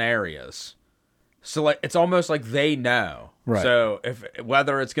certain areas. So like it's almost like they know. Right. So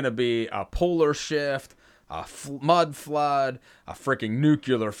whether it's going to be a polar shift, a mud flood, a freaking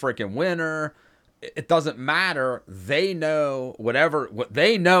nuclear freaking winter, it doesn't matter. They know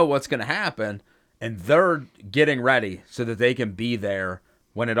they know what's going to happen, and they're getting ready so that they can be there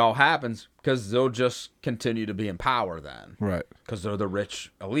when it all happens, because they'll just continue to be in power then. Right. Because they're the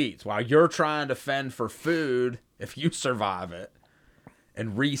rich elites. While you're trying to fend for food, if you survive it,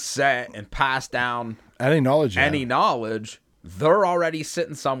 and reset and pass down any knowledge, they're already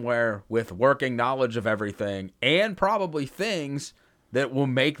sitting somewhere with working knowledge of everything and probably things that will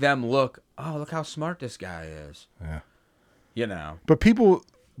make them look how smart this guy is. Yeah. You know. But people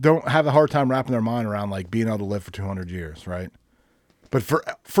don't have a hard time wrapping their mind around like being able to live for 200 years, right? But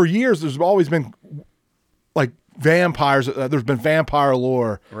for years, there's always been like vampires. There's been vampire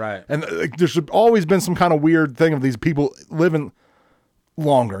lore, right? And there's always been some kind of weird thing of these people living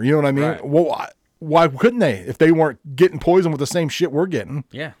longer. You know what I mean? Right. Well, why couldn't they if they weren't getting poisoned with the same shit we're getting?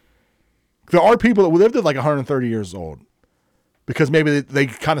 Yeah. There are people that lived at like 130 years old because maybe they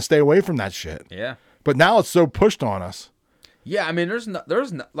kind of stay away from that shit. Yeah. But now it's so pushed on us. Yeah, I mean, there's no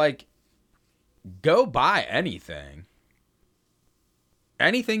like, go buy anything.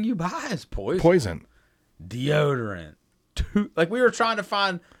 Anything you buy is poison. Deodorant. Like we were trying to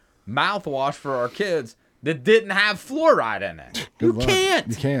find mouthwash for our kids that didn't have fluoride in it. You can't.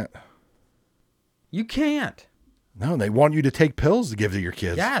 You can't. No, they want you to take pills to give to your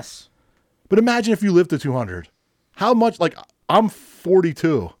kids. Yes. But imagine if you lived to 200. How much, like, I'm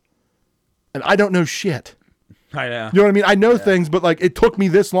 42, and I don't know shit. I know. You know what I mean? I know things, but like it took me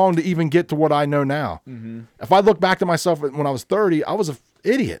this long to even get to what I know now. Mm-hmm. If I look back to myself when I was 30, I was an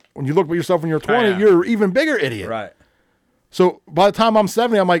idiot. When you look at yourself when you're 20, yeah. you're an even bigger idiot. Right. So by the time I'm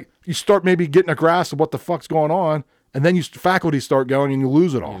 70, I'm like, you start maybe getting a grasp of what the fuck's going on, and then faculties start going and you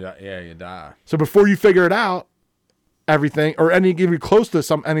lose it all. You die. So before you figure it out, everything, or even close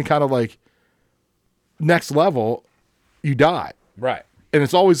to any kind of like next level, you die. Right. And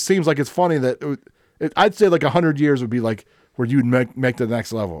it's always seems like it's funny that I'd say like 100 years would be like where you'd make the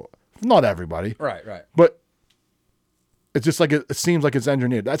next level. Not everybody. Right. But it's just like it seems like it's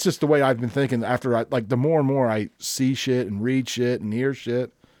engineered. That's just the way I've been thinking after the more and more I see shit and read shit and hear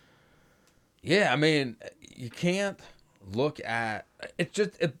shit. Yeah, I mean, you can't look at it.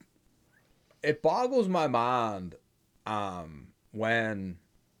 Just it boggles my mind when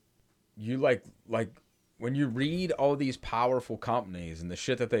you like when you read all these powerful companies and the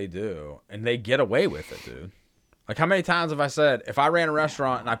shit that they do, and they get away with it, dude. Like, how many times have I said, if I ran a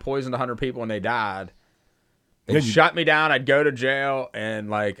restaurant and I poisoned 100 people and they died, they'd shut me down, I'd go to jail, and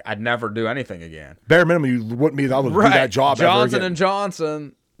like I'd never do anything again. Bare minimum, you wouldn't be able to do that job ever Johnson again. and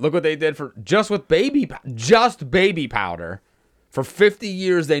Johnson, look what they did for just baby powder. For 50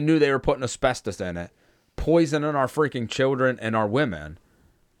 years, they knew they were putting asbestos in it, poisoning our freaking children and our women.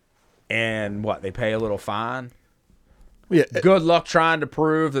 And what, they pay a little fine? Yeah. Good luck trying to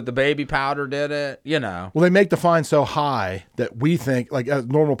prove that the baby powder did it, you know. Well, they make the fine so high that we think, like, as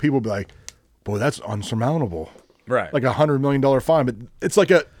normal people be like, boy, that's unsurmountable. Right. Like $100 million fine, but it's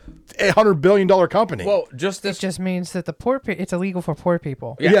like a $100 billion company. Well, just It this. just means that it's illegal for poor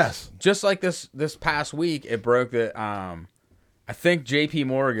people. Yes. Just like this past week, it broke that, I think JP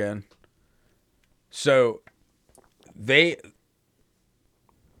Morgan, so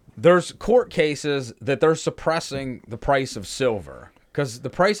there's court cases that they're suppressing the price of silver because the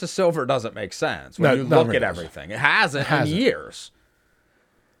price of silver doesn't make sense when you look at everything. It hasn't in years.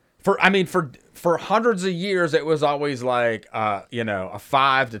 For hundreds of years, it was always like a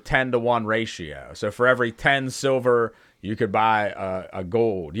 5 to 10 to 1 ratio. So for every 10 silver, you could buy a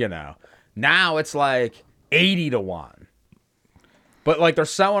gold. Now it's like 80 to 1. But like they're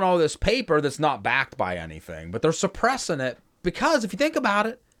selling all this paper that's not backed by anything, but they're suppressing it because if you think about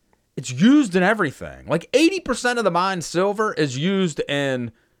it, it's used in everything. Like 80% of the mined silver is used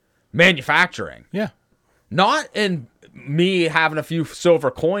in manufacturing. Yeah. Not in me having a few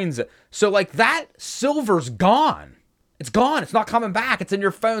silver coins. So like that silver's gone. It's gone. It's not coming back. It's in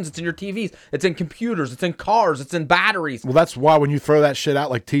your phones. It's in your TVs. It's in computers. It's in cars. It's in batteries. Well, that's why when you throw that shit out,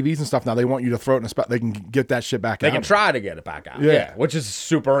 like TVs and stuff, now they want you to throw it in a spot. They can get that shit back out. They can try to get it back out. Yeah. Which is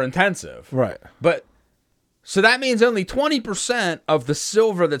super intensive. Right. But so that means only 20% of the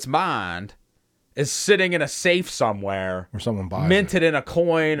silver that's mined is sitting in a safe somewhere. Or someone buys minted in a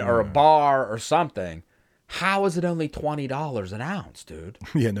coin or a bar or something. How is it only $20 an ounce, dude?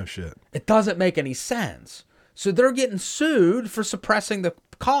 Yeah, no shit. It doesn't make any sense. So they're getting sued for suppressing the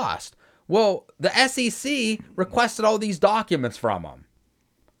cost. Well, the SEC requested all these documents from them.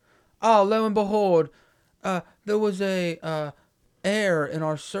 Oh, lo and behold, there was a error in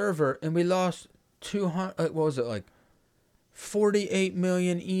our server, and we lost 200. What was it, like 48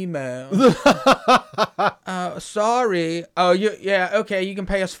 million emails? Sorry. Oh, okay. You can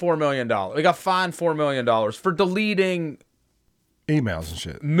pay us $4 million. We got fined $4 million for deleting Emails and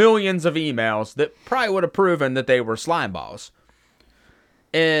shit. millions of emails that probably would have proven that they were slime balls.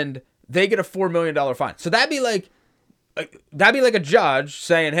 And they get a $4 million fine. So that'd be like a judge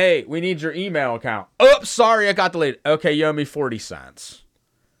saying, hey, we need your email account. Oops, sorry, I got deleted. Okay, you owe me 40 cents.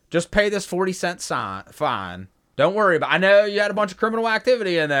 Just pay this 40-cent fine. Don't worry about it. I know you had a bunch of criminal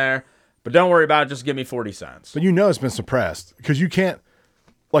activity in there, but don't worry about it. Just give me 40 cents. But it's been suppressed because you can't,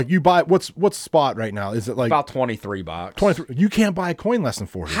 like, you buy, what's spot right now? Is it like about $23? 23? You can't buy a coin less than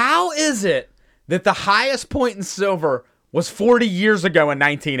 40. How is it that the highest point in silver was 40 years ago in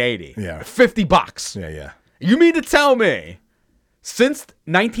 1980? Yeah. $50. Yeah. You mean to tell me, since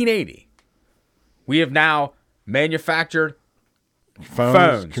 1980, we have now manufactured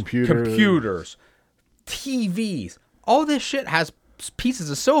phones, computers, TVs. All this shit has pieces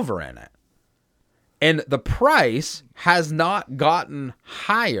of silver in it. And the price has not gotten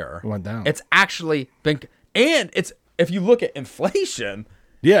higher. It went down. It's actually been, and it's, if you look at inflation,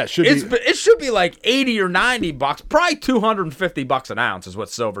 Yeah, it should be. it should be like 80 or 90 bucks, probably 250 bucks an ounce is what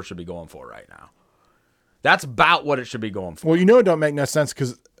silver should be going for right now. That's about what it should be going for. Well, it don't make no sense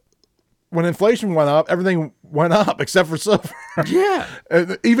because when inflation went up, everything went up except for silver. Yeah.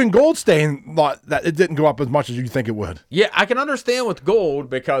 Even gold staying, that it didn't go up as much as you think it would. Yeah, I can understand with gold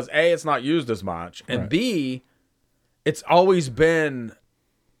because A, it's not used as much, and B, it's always been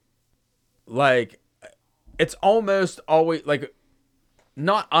like it's almost always like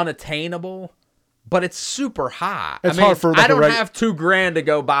not unattainable, but it's super high. It's hard for, like, I don't a have $2,000 to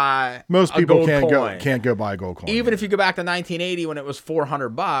go buy. Most a people gold coin. can't go buy a gold coin. Even if you go back to 1980 when it was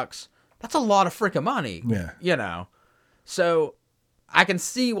 $400, that's a lot of freaking money. Yeah. You know, so I can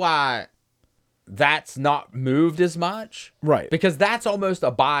see why that's not moved as much. Right. Because that's almost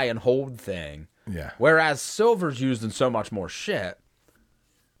a buy and hold thing. Yeah. Whereas silver's used in so much more shit.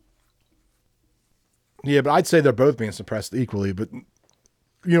 Yeah, but I'd say they're both being suppressed equally, but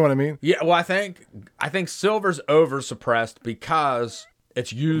you know what I mean? Yeah, well, I think silver's over suppressed because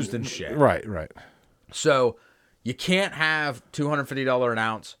it's used in shit. Right. So you can't have $250 an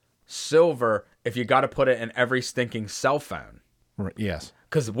ounce silver if you got to put it in every stinking cell phone. Right. Yes.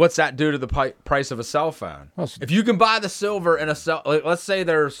 Because what's that do to the price of a cell phone? Well, If you can buy the silver in a cell, like, let's say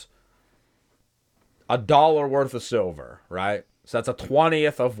there's $1 worth of silver, right? So that's a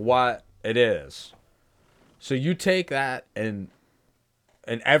 20th of what it is. So you take that and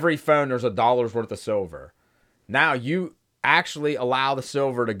in every phone there's $1 worth of silver. Now you actually allow the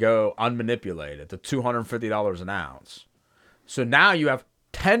silver to go unmanipulated to $250 an ounce. So now you have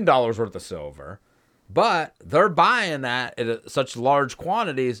 $10 worth of silver, but they're buying that at such large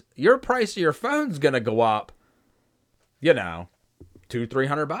quantities. Your price of your phone's gonna go up, you know,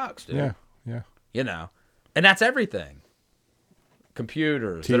 $200-$300, dude. Yeah. You know, and that's everything.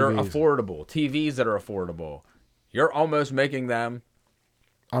 Computers that are TVs. affordable, TVs that are affordable. You're almost making them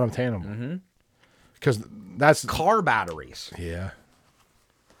Unobtainable. Because that's car batteries, yeah.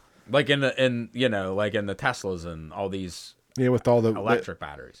 like in the Teslas and all these Yeah, with all the electric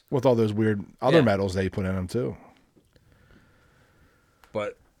batteries. with all those weird other Yeah. metals they put in them too.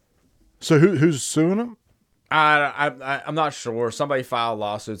 But So who's suing them? I'm not sure. Somebody filed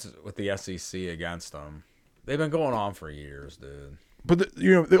lawsuits with the SEC against them. They've been going on for years, dude. But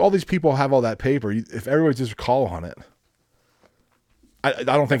all these people have all that paper. If everybody just call on it, I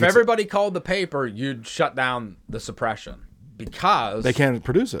don't think If everybody called the paper, you'd shut down the suppression because they can't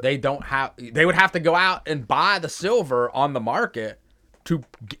produce it. They don't have. They would have to go out and buy the silver on the market to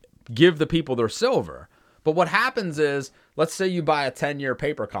give the people their silver. But what happens is, let's say you buy a 10-year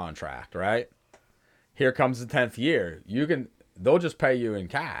paper contract, right? Here comes the 10th year. They'll just pay you in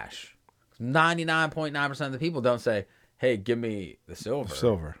cash. 99.9% of the people don't say, "Hey, give me the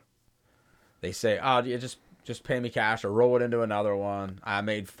silver." They say, "Oh, you just pay me cash or roll it into another one. I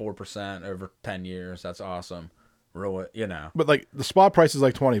made 4% over 10 years. That's awesome. Roll it, you know." But like the spot price is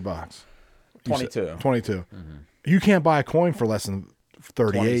like $20. 22. 22. You can't buy a coin for less than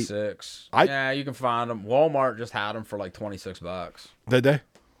 38. 26. I- Yeah, you can find them. Walmart just had them for like $26. Did they?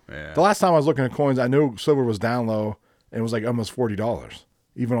 Yeah. The last time I was looking at coins, I knew silver was down low and it was like almost $40,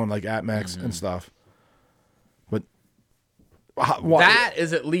 even on like APMEX and stuff. But That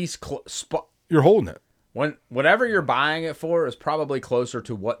is at least you're holding it. whatever you're buying it for is probably closer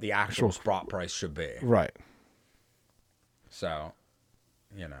to what the actual spot price should be. Right. So,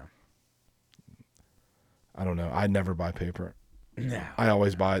 you know. I don't know. I never buy paper. No. I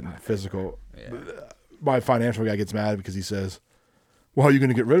always buy it in physical. Yeah. My financial guy gets mad because he says, "Well, how are you going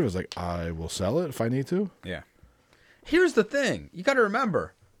to get rid of it?" It's like, I will sell it if I need to. Yeah. Here's the thing. You got to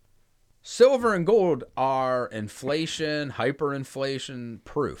remember, silver and gold are inflation, hyperinflation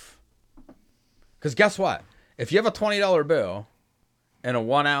proof. Because guess what? If you have a $20 bill and a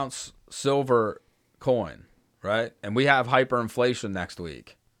 1 ounce silver coin, right? And we have hyperinflation next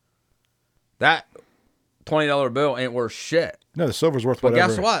week, that $20 bill ain't worth shit. No, the silver's worth But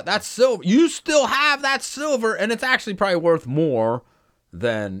whatever. guess what? That's silver. You still have that silver, and it's actually probably worth more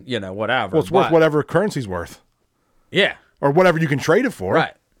than, whatever. Well, it's worth But- whatever currency's worth. Yeah. Or whatever you can trade it for.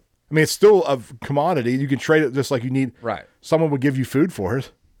 Right. I mean, it's still a commodity. You can trade it just like you need. Right. Someone would give you food for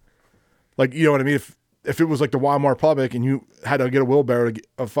it. Like, you know what I mean? If it was like the Weimar Republic and you had to get a wheelbarrow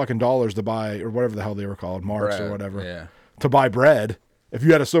of fucking dollars to buy, or whatever the hell they were called, marks or Bread, whatever, yeah. to buy bread. If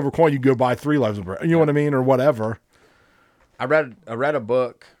you had a silver coin, you'd go buy 3 loaves of bread. You know what I mean? Or whatever. I read a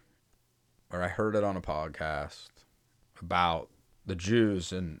book, or I heard it on a podcast, about the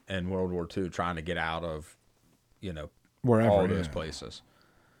Jews in World War II trying to get out of, Wherever, all those yeah. places.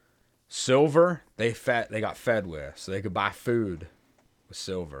 Silver, they got fed with, so they could buy food with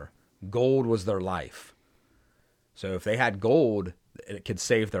silver. Gold was their life. So if they had gold, it could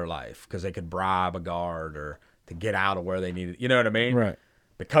save their life because they could bribe a guard or to get out of where they needed. You know what I mean? Right.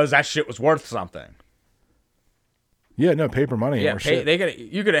 Because that shit was worth something. Yeah, no, paper money. Yeah, or shit.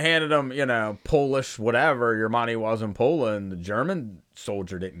 you could have handed them, Polish whatever your money was in Poland. The German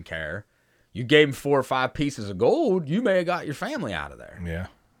soldier didn't care. You gave him 4 or 5 pieces of gold, you may have got your family out of there. Yeah.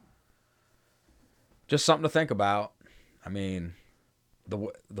 Just something to think about. I mean,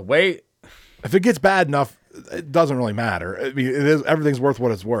 the way If it gets bad enough, it doesn't really matter. I mean, everything's worth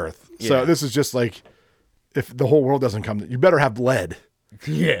what it's worth. Yeah. So this is just like, if the whole world doesn't come, you better have lead.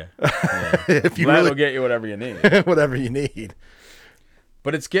 Yeah. If you Lead really will get you whatever you need. whatever you need.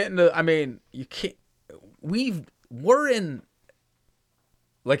 But it's getting to, I mean, you can't, we're in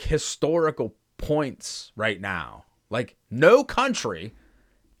like historical points right now. Like no country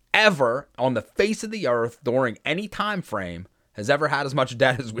ever on the face of the earth during any time frame has ever had as much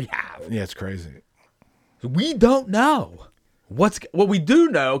debt as we have. Yeah, it's crazy. We don't know what we do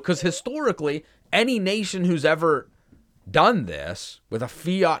know, because historically any nation who's ever done this with a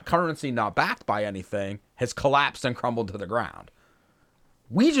fiat currency not backed by anything has collapsed and crumbled to the ground.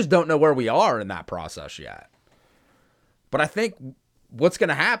 We just don't know where we are in that process yet. But I think what's going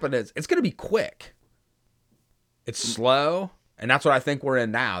to happen is it's going to be quick. It's slow, and that's what I think we're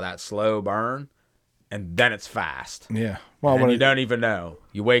in now, that slow burn, and then it's fast. Yeah. Well, And you don't even know.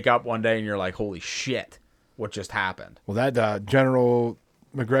 You wake up one day and you're like, holy shit, what just happened? Well, that General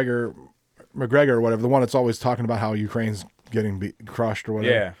McGregor or whatever, the one that's always talking about how Ukraine's getting crushed or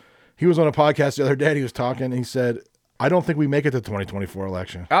whatever. Yeah. He was on a podcast the other day. And he was talking. And he said, "I don't think we make it to the 2024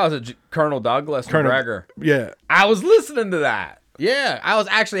 election." Oh, was it Colonel Douglas McGregor? Yeah. I was listening to that. Yeah, I was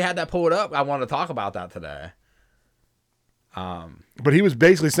actually had that pulled up. I wanted to talk about that today. But he was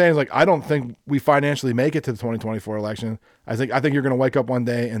basically saying, like, I don't think we financially make it to the 2024 election. I think you're going to wake up one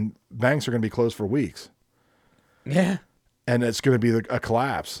day and banks are going to be closed for weeks, Yeah. and it's going to be a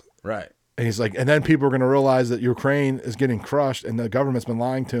collapse. Right. And he's like, and then people are going to realize that Ukraine is getting crushed, and the government's been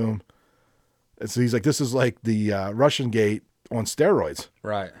lying to him. And so he's like, this is like the Russian gate on steroids,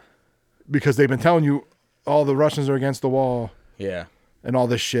 Right. because they've been telling you all the Russians are against the wall Yeah. and all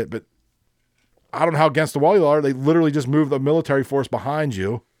this shit, but I don't know how against the wall you are. They literally just moved the military force behind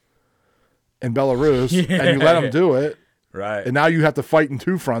you in Belarus, and you let them do it, Right. and now you have to fight in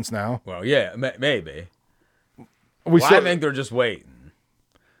two fronts now. Well, yeah, maybe. We I think they're just waiting.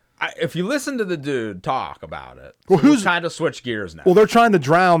 If you listen to the dude talk about it, Well, who's who's- trying to switch gears now? well, they're trying to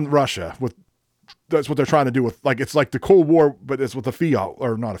drown Russia with. That's what they're trying to do with, like, it's like the Cold War, but it's with a fiat,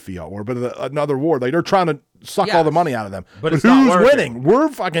 or not a fiat war, but another war. Like, they're trying to suck all the Yes. money out of them. But But it's not who's working. winning? We're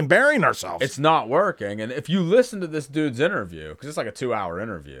fucking burying ourselves. It's not working. And if you listen to this dude's interview, because it's like a 2-hour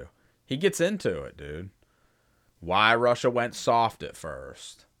interview, he gets into it, dude. Why Russia went soft at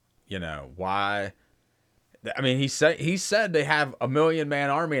first. You know, why. I mean, he said they have a 1,000,000-man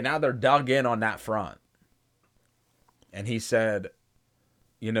army, and now they're dug in on that front. And he said,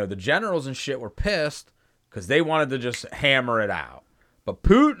 you know, the generals and shit were pissed because they wanted to just hammer it out. But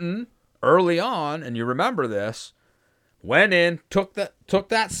Putin, early on, and you remember this, went in, took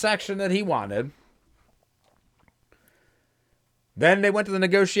that section that he wanted. Then they went to the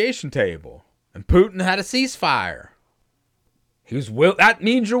negotiation table, and Putin had a ceasefire. That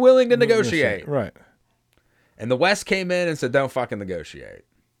means you're willing to negotiate. Right. And the West came in and said, don't fucking negotiate.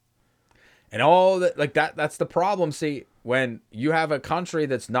 And all that, like that's the problem. See, when you have a country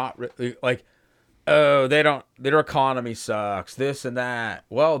that's not like, oh, their economy sucks, this and that.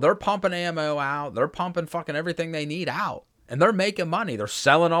 Well, they're pumping ammo out. They're pumping fucking everything they need out. And they're making money. They're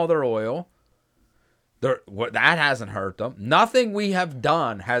selling all their oil. That hasn't hurt them. Nothing we have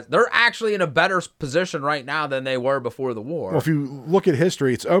done they're actually in a better position right now than they were before the war. Well, if you look at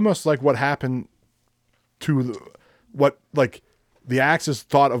history, it's almost like what happened to the Axis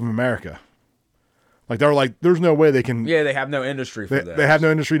thought of America. Like, they were like, there's no way they can. Yeah, they have no industry for this. They have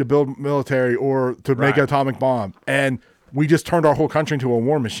no industry to build military or to make an atomic bomb. And we just turned our whole country into a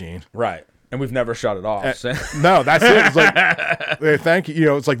war machine. Right. And we've never shut it off. No, that's it. It's like, thank you. You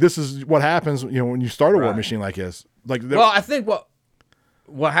know, it's like, this is what happens, you know, when you start a war Right. machine like this. Like, Well, I think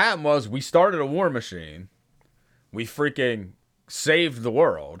what happened was we started a war machine. We freaking saved the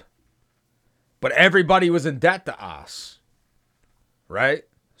world. But everybody was in debt to us. Right?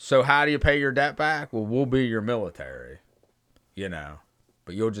 So how do you pay your debt back? Well, we'll be your military. You know.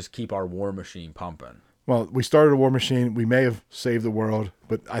 But you'll just keep our war machine pumping. well, we started a war machine. We may have saved the world,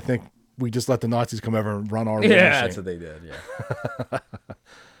 but I think we just let the Nazis come over and run our war machine. Yeah, that's what they did. Yeah.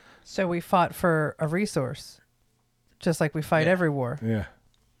 So we fought for a resource, just like we fight every war. Yeah.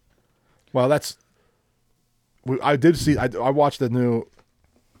 Well, I did see. I watched the new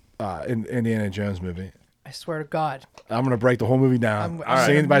Indiana Jones movie. I swear to God. I'm gonna break the whole movie down, I'm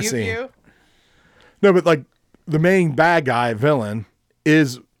scene gonna by mute scene. you. No, but like the main bad guy villain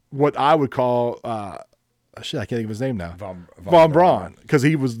is what I would call. Shit, I can't think of his name now. Von Braun, because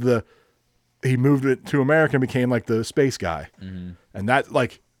he moved it to America and became like the space guy, and that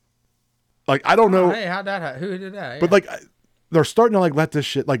like I don't know. Hey, who did that? But like, they're starting to like let this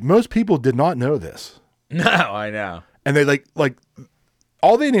shit. Like, most people did not know this, No, I know. and they like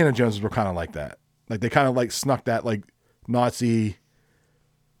all the Indiana Joneses were kind of like that. Like they kind of like snuck that like Nazi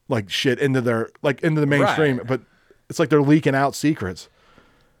like shit into the mainstream, Right. but it's like they're leaking out secrets.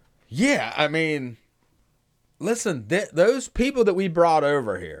 Yeah, I mean, listen, those people that we brought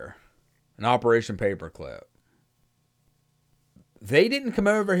over here in Operation Paperclip, they didn't come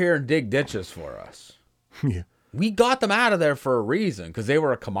over here and dig ditches for us. Yeah. We got them out of there for a reason, because they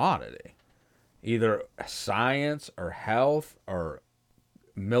were a commodity. Either science or health or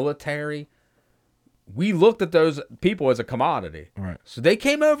military. We looked at those people as a commodity. Right. So they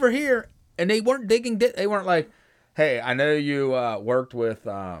came over here and they weren't digging. They weren't like, hey, I know you worked with,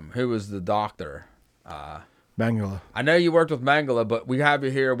 who was the doctor? Mangala. I know you worked with Mangala, but we have you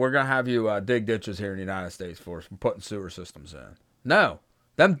here. We're going to have you dig ditches here in the United States for us, putting sewer systems in. No.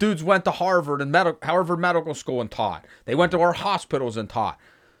 Them dudes went to Harvard and Harvard Medical School and taught. They went to our hospitals and taught.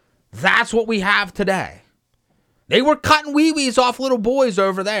 That's what we have today. They were cutting wee-wees off little boys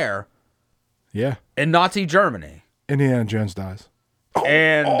over there Yeah. in Nazi Germany. Indiana Jones dies.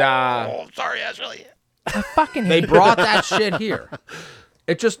 And Sorry, Ashley. I fucking they hate brought that shit here.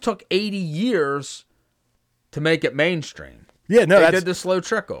 It just took 80 years to make it mainstream. Yeah, no, They that's did the slow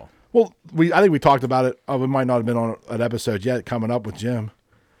trickle. well. I think we talked about it. We might not have been on an episode yet coming up with Jim,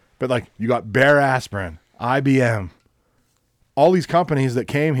 but like you got Bayer Aspirin, IBM, all these companies that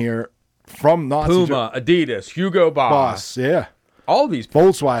came here from Nazi Puma, Adidas, Hugo Boss, yeah, all these.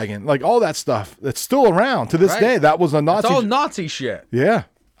 Volkswagen, like all that stuff that's still around to this Right. day. That was a Nazi. It's all Nazi shit. Yeah,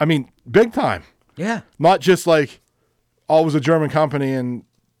 I mean, big time. Yeah. Not just like, oh, it was a German company and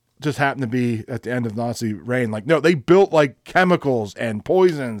just happened to be at the end of Nazi reign. Like, no, they built like chemicals and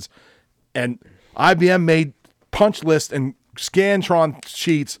poisons, and IBM made punch lists and Scantron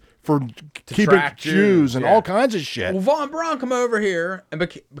sheets for keeping track Jews Jews, and yeah. all kinds of shit. Well, Von Braun come over here and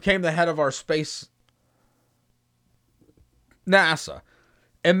became the head of our space NASA.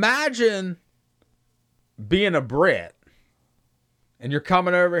 Imagine being a Brit and you're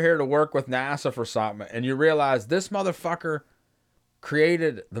coming over here to work with NASA for something and you realize this motherfucker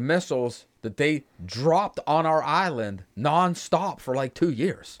created the missiles that they dropped on our island nonstop for like 2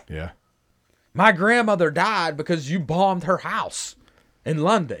 years. Yeah. My grandmother died because you bombed her house in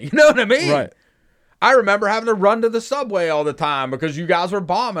London. You know what I mean? Right. I remember having to run to the subway all the time because you guys were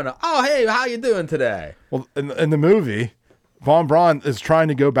bombing. Oh, hey, how you doing today? Well, in the movie, Von Braun is trying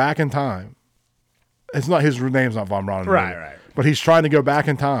to go back in time. It's not his name's not Von Braun. In the Right, movie, right. But he's trying to go back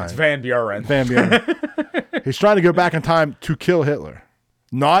in time. Van Buren. Van Buren. He's trying to go back in time to kill Hitler,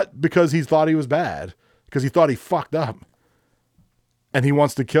 not because he thought he was bad, because he thought he fucked up, and he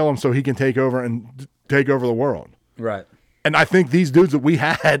wants to kill him so he can take over the world. Right. And I think these dudes that we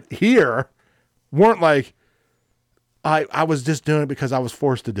had here weren't like, I was just doing it because I was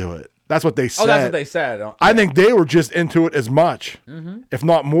forced to do it. That's what they said. Oh, that's what they said. I think they were just into it as much, if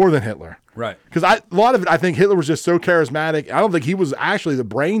not more than Hitler. Right. Because a lot of it, I think Hitler was just so charismatic. I don't think he was actually the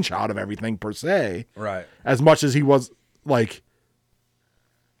brainchild of everything per se, Right. as much as he was like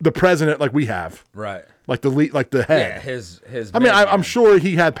the president, like we have, Right. like the lead, like the head. Yeah, his I mean, I'm man. sure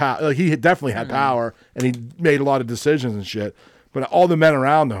he had power. Like he definitely had power, and he made a lot of decisions and shit. But all the men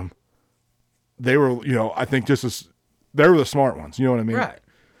around him, they were, I think they were the smart ones. You know what I mean? Right.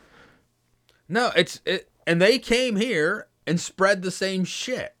 No, and they came here and spread the same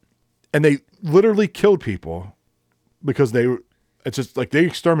shit. And they literally killed people because it's just like they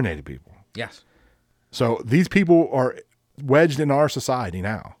exterminated people. Yes. So these people are wedged in our society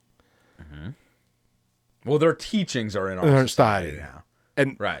now. Well, their teachings are in In our our society society. now.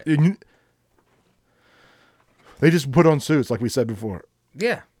 And Right. they just put on suits, like we said before.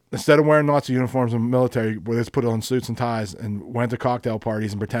 Yeah. Instead of wearing Nazi uniforms in the military, where they just put on suits and ties and went to cocktail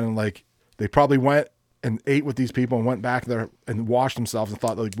parties and pretending like they probably went and ate with these people and went back there and washed themselves and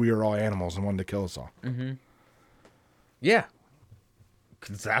thought like we were all animals and wanted to kill us all. Yeah.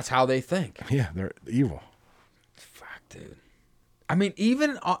 Because that's how they think. Yeah, they're evil. Fuck, dude. I mean,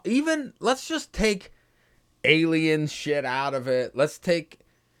 even let's just take alien shit out of it. Let's take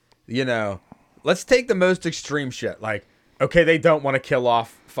the most extreme shit. Like, okay, they don't want to kill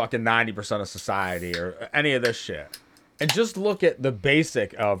off fucking 90% of society or any of this shit. And just look at the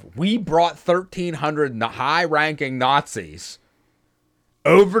basic of, we brought 1,300 high-ranking Nazis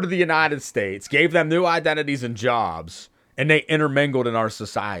over to the United States, gave them new identities and jobs, and they intermingled in our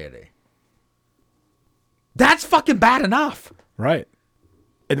society. That's fucking bad enough. Right.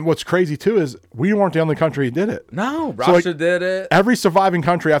 And what's crazy too is we weren't the only country that did it. No, So, Russia like, did it. Every surviving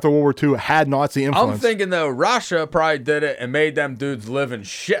country after World War II had Nazi influence. I'm thinking, though, Russia probably did it and made them dudes live in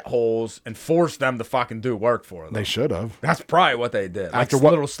shitholes and forced them to fucking do work for them. They should have. That's probably what they did. Like After what-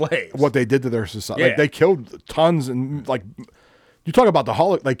 little slaves. What they did to their society. Like, Yeah. they killed tons and like You talk about the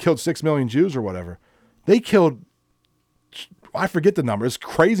Holocaust, like killed 6 million Jews or whatever. They killed, I forget the number. It's a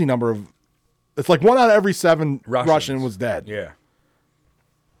crazy number of, it's like 1 out of every 7 Russian was dead. Yeah.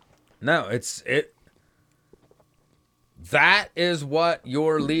 No, that is what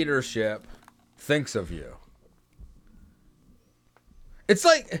your leadership thinks of you. It's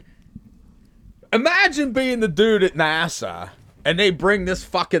like, imagine being the dude at NASA and they bring this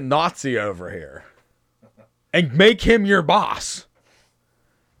fucking Nazi over here and make him your boss.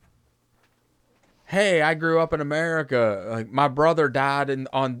 Hey, I grew up in America. Like, my brother died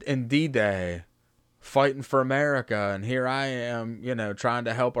in D-Day fighting for America, and here I am, trying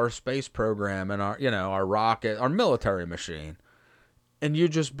to help our space program and our rocket, our military machine. And you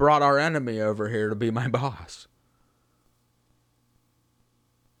just brought our enemy over here to be my boss.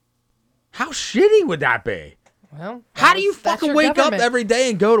 How shitty would that be? Well, how do you fucking wake up every day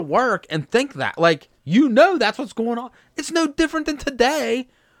and go to work and think that? Like, that's what's going on. It's no different than today,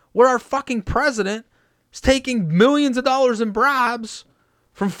 where our fucking president is taking millions of dollars in bribes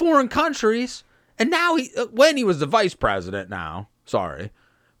from foreign countries. And now when he was the vice president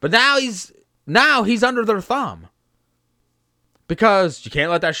but now he's under their thumb. Because you can't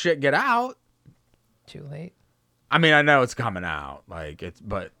let that shit get out. Too late. I mean, I know it's coming out,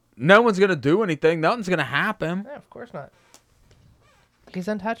 but no one's gonna do anything. Nothing's gonna happen. Yeah, of course not. He's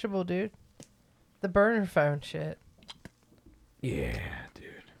untouchable, dude. The burner phone shit. Yeah, dude.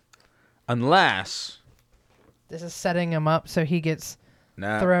 Unless this is setting him up so he gets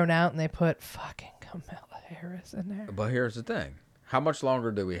thrown out and they put fucking Kamala Harris in there. But here's the thing. How much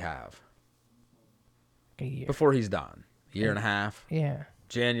longer do we have? A year. Before he's done. A year and a half? Yeah.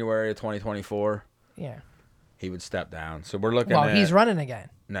 January of 2024. Yeah. He would step down. So we're looking at... Well, he's running again.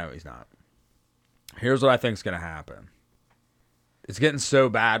 No, he's not. Here's what I think's going to happen. It's getting so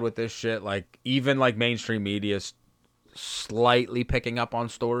bad with this shit. Like, even like mainstream media's slightly picking up on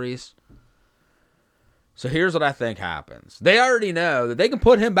stories. So here's what I think happens. They already know that they can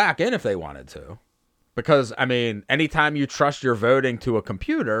put him back in if they wanted to. Because, I mean, anytime you trust your voting to a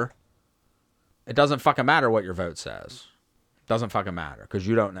computer, it doesn't fucking matter what your vote says. It doesn't fucking matter because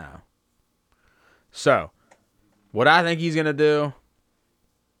you don't know. So, what I think he's going to do,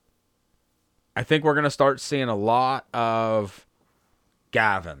 I think we're going to start seeing a lot of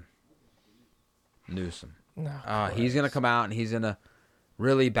Gavin Newsom. No, he's going to come out and he's going to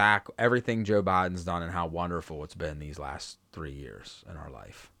really back everything Joe Biden's done and how wonderful it's been these last 3 years in our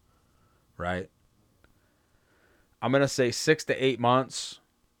life. Right? I'm going to say 6 to 8 months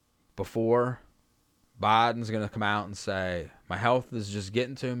before Biden's going to come out and say, my health is just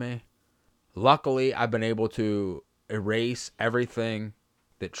getting to me. Luckily, I've been able to erase everything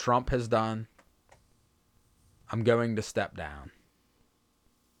that Trump has done. I'm going to step down.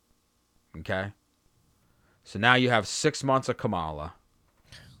 Okay? So now you have 6 months of Kamala.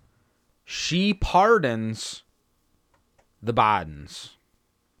 She pardons the Bidens.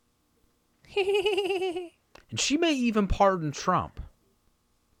 And she may even pardon Trump.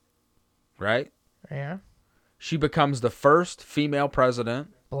 Right? Yeah. She becomes the first female president.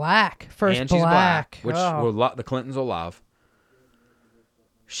 Black. First and she's black. Which the Clintons will love.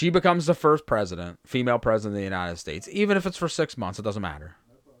 She becomes the first female president of the United States. Even if it's for 6 months, it doesn't matter.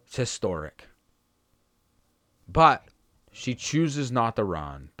 It's historic. But she chooses not to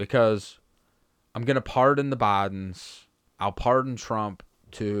run because I'm going to pardon the Bidens. I'll pardon Trump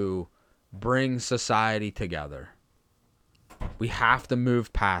to bring society together. We have to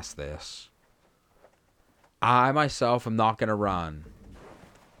move past this. I myself am not going to run.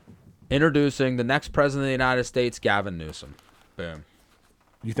 Introducing the next president of the United States, Gavin Newsom. Boom.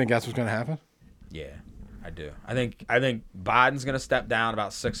 You think that's what's going to happen? Yeah, I do. I think Biden's going to step down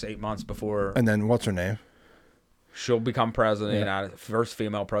about 6 to 8 months before. And then what's her name? She'll become president of the first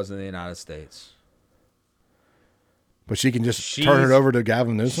female president of the United States. But she can just turn it over to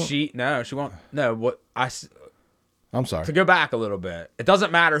Gavin Newsom? She won't. No, I'm sorry. To go back a little bit, it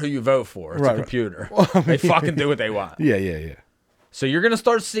doesn't matter who you vote for. It's a computer. Well, I mean, they fucking do what they want. Yeah. So you're going to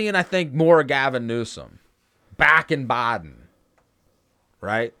start seeing, I think, more of Gavin Newsom backing Biden.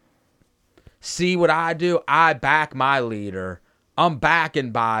 Right? See what I do? I back my leader. I'm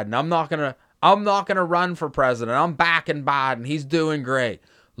backing Biden. I'm not gonna run for president. I'm backing Biden. He's doing great.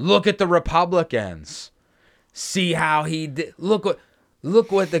 Look at the Republicans. See how he did. Look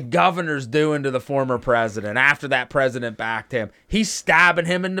what the governor's doing to the former president after that president backed him. He's stabbing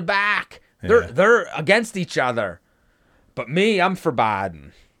him in the back. Yeah. They're against each other. But me, I'm for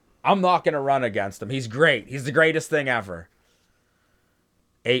Biden. I'm not going to run against him. He's great. He's the greatest thing ever.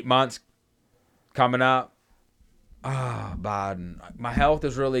 8 months coming up. Biden. My health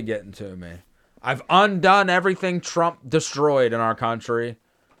is really getting to me. I've undone everything Trump destroyed in our country,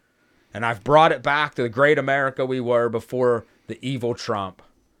 and I've brought it back to the great America we were before the evil Trump.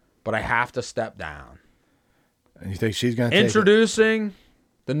 But I have to step down. And you think she's going to Introducing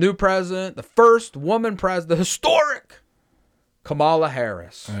the new president, the first woman president, the historic Kamala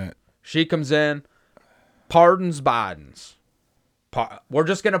Harris. All right. She comes in, pardons Biden's. We're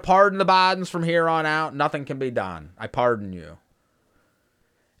just going to pardon the Bidens from here on out. Nothing can be done. I pardon you.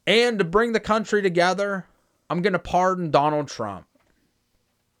 And to bring the country together, I'm going to pardon Donald Trump.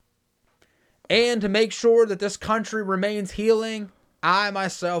 And to make sure that this country remains healing, I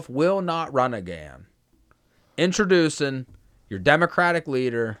myself will not run again. Introducing your Democratic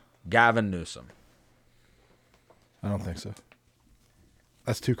leader, Gavin Newsom. I don't think so.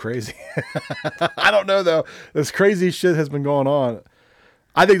 That's too crazy. I don't know, though. This crazy shit has been going on.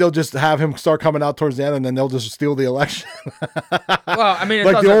 I think they'll just have him start coming out towards the end, and then they'll just steal the election. Well, I mean,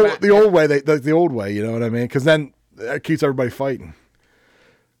 like the old way, the old way. You know what I mean? Because then it keeps everybody fighting.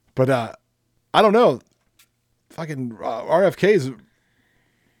 But I don't know. Fucking RFK's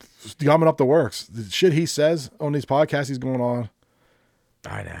gumming up the works. The shit he says on these podcasts he's going on.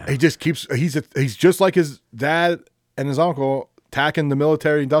 I know. He just keeps. He's just like his dad and his uncle, attacking the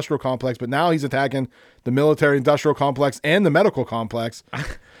military-industrial complex, but now he's attacking the military-industrial complex and the medical complex.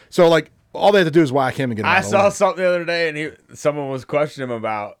 So, like, all they have to do is whack him and get him out I of the saw way. something the other day, and someone was questioning him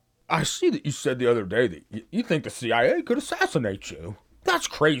about, I see that you said the other day that you think the CIA could assassinate you. That's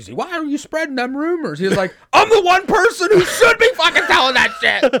crazy. Why are you spreading them rumors? He was like, I'm the one person who should be fucking telling that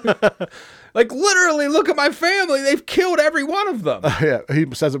shit. Like, literally, look at my family. They've killed every one of them. Yeah, he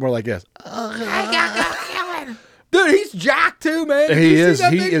says it more like this. Dude, he's jacked too, man. Did He you see is.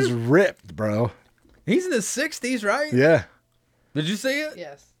 that He picture? is ripped, bro. He's in his 60s, right? Yeah. Did you see it?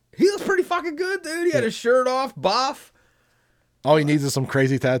 Yes. He looks pretty fucking good, dude. He had his shirt off, buff. All he needs is some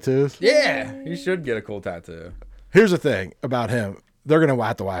crazy tattoos. Yeah, he should get a cool tattoo. Here's the thing about him. They're going to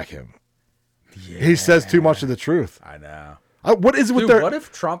have to whack him. He says too much of the truth. I know. What is it with Dude, their... what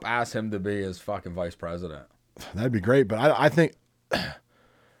if Trump asked him to be his fucking vice president? That'd be great, but I think...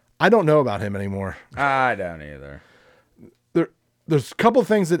 I don't know about him anymore. I don't either. There's a couple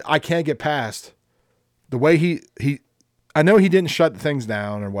things that I can't get past. The way he I know he didn't shut things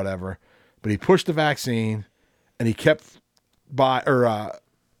down or whatever, but he pushed the vaccine and he kept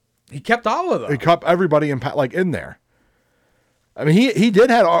He kept all of them. he kept everybody in there. I mean, he did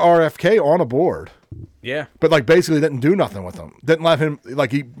have RFK on a board, Yeah. but like basically didn't do nothing with him. Didn't let him,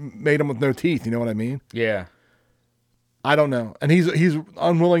 like, he made him with no teeth. You know what I mean? Yeah. I don't know. And he's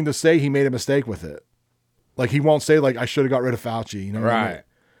unwilling to say he made a mistake with it. Like, he won't say, like, I should have got rid of Fauci. You know what I mean? Right.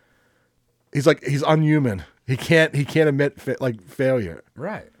 He's like, he's unhuman. He can't admit failure.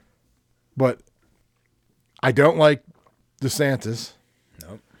 Right. But I don't like DeSantis.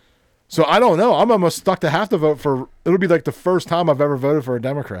 Nope. So I don't know. I'm almost stuck to have to vote for. It'll be like the first time I've ever voted for a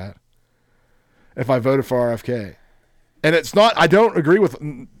Democrat. If I voted for RFK, and it's not. I don't agree with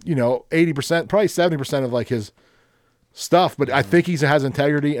 80%, probably 70% of like his stuff. But I think he has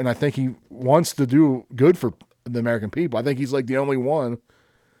integrity, and I think he wants to do good for the American people. I think he's like the only one.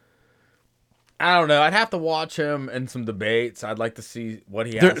 I don't know. I'd have to watch him in some debates. I'd like to see what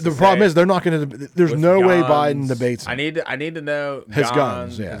he has to The problem say is they're not going to. There's with no way guns. Biden debates him. I need to know His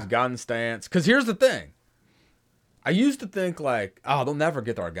guns, yeah. his gun stance. Because here's the thing. I used to think like, oh, they'll never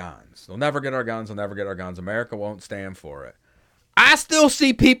get our guns. They'll never get our guns. They'll never get our guns. America won't stand for it. I still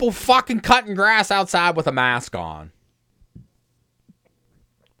see people fucking cutting grass outside with a mask on.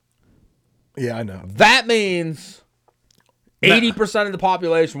 Yeah, I know. That means 80% of the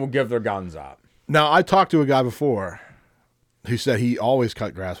population will give their guns up. Now, I talked to a guy before who said he always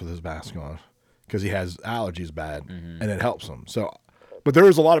cut grass with his mask on because he has allergies bad and it helps him. So, but there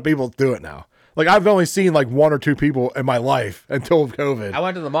is a lot of people that do it now. Like, I've only seen like one or two people in my life until COVID. I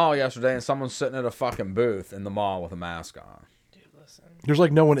went to the mall yesterday and someone's sitting at a fucking booth in the mall with a mask on. There's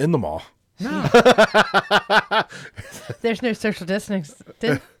like no one in the mall. There's no social distancing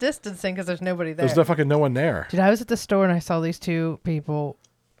because there's nobody there. There's no one there. Dude, I was at the store and I saw these two people.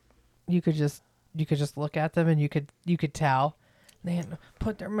 You could just look at them and you could tell they had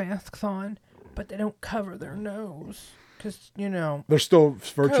put their masks on, but they don't cover their nose because They're still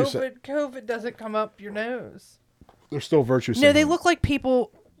virtue. COVID doesn't come up your nose. They're still virtue. No, they look like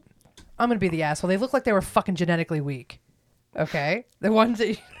people. I'm gonna be the asshole. They look like they were fucking genetically weak. Okay, the ones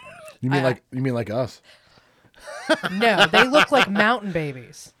that. You mean like us? No, they look like mountain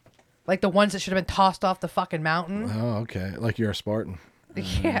babies, like the ones that should have been tossed off the fucking mountain. Oh, okay. Like you're a Spartan.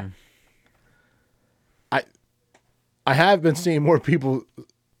 Yeah. I have been seeing more people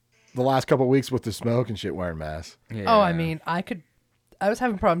the last couple of weeks with the smoke and shit wearing masks. Yeah. Oh, I mean, I was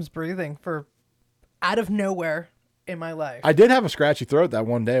having problems breathing for out of nowhere in my life. I did have a scratchy throat that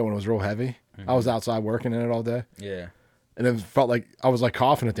one day when it was real heavy. I was outside working in it all day, Yeah. and it felt like I was like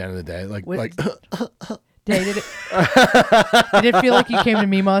coughing at the end of the day, like What- like Did it did it feel like you came to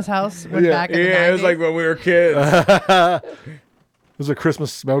Mima's house when Yeah. back in the Yeah, it was 90s? like when we were kids. it was a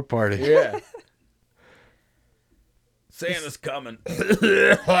Christmas smoke party. Yeah. Santa's coming.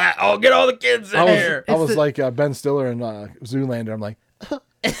 I'll get all the kids in here. I was It's the- like Ben Stiller in Zoolander. I'm like,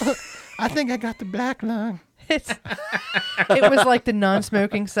 I think I got the back lung. it was like the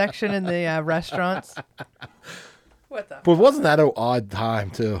non-smoking section in the restaurants. What the? But wasn't that an odd time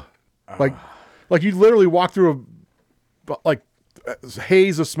too? Like you literally walk through a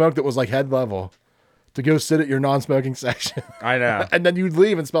haze of smoke that was like head level to go sit at your non-smoking section, I know. and then you'd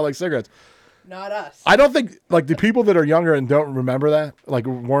leave and smell like cigarettes. Not us. I don't think like the people that are younger and don't remember that, like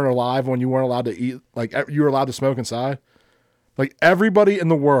weren't alive when you weren't allowed to eat, like you were allowed to smoke inside. Like everybody in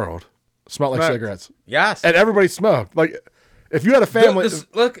the world smelled like Smoked. cigarettes, Yes. and everybody smoked. Like if you had a family,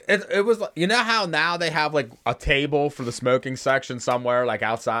 Look, it was like, you know how now they have like a table for the smoking section somewhere, like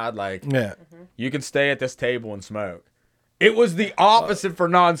outside, like yeah, you can stay at this table and smoke. It was the opposite for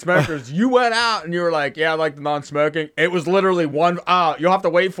non-smokers. You went out and you were like, yeah, I like the non-smoking. It was literally you'll have to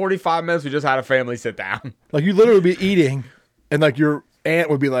wait 45 minutes. We just had a family sit down. like you literally be eating, and like your aunt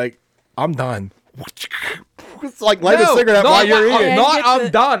would be like, "I'm done." It's like light a cigarette while you're eating. Get I'm the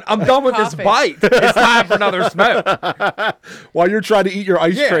done. I'm done with this coffee. bite. It's time for another smoke. While you're trying to eat your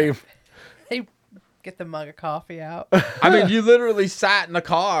ice Yeah. cream. Hey, get the mug of coffee out. I mean, you literally sat in the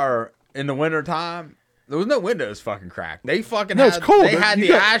car in the wintertime. There was no windows fucking cracked. They fucking No, had, it's cold. They had You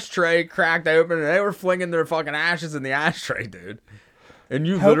the got- ashtray cracked open, and they were flinging their fucking ashes in the ashtray, dude. And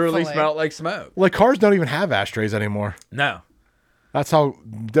you literally Hopefully. smelled like smoke. Like cars don't even have ashtrays anymore. No, That's how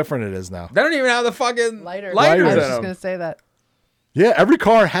different it is now. they don't even have the fucking Lighter. lighters I was in just them. gonna say that. Yeah, every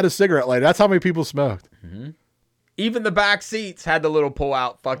car had a cigarette lighter. That's how many people smoked. Even the back seats had the little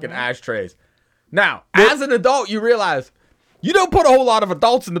pull-out fucking ashtrays. Now, as an adult, you realize you don't put a whole lot of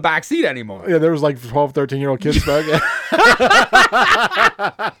adults in the back seat anymore. Yeah, there was like 12, 13-year-old kids smoking.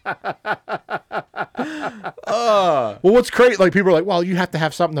 Well, what's crazy? Like people are like, "Well, you have to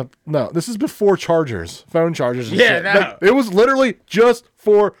have something to." No, this is before chargers, phone chargers. And Yeah, shit. no. Like, it was literally just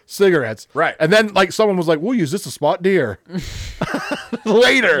for cigarettes. Right. And then like someone was like, "We'll use this to spot deer."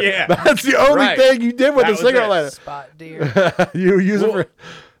 Later. Yeah. That's the only Right. thing you did with That the was cigarette it. lighter. Spot deer. You use Well, it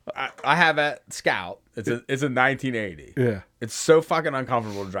for. I have a Scout. It's a 1980. Yeah. It's so fucking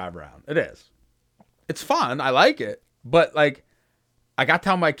uncomfortable to drive around. It is. It's fun. I like it. But like, I got to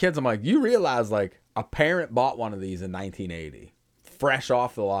tell my kids, I'm like, you realize like a parent bought one of these in 1980, fresh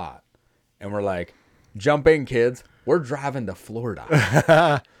off the lot, and we're like, jump in, kids. We're driving to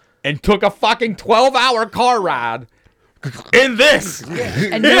Florida, and took a fucking 12-hour car ride in this.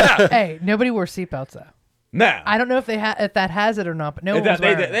 And Yeah. hey, nobody wore seatbelts though. No, I don't know if if that has it or not, but no one They- was they-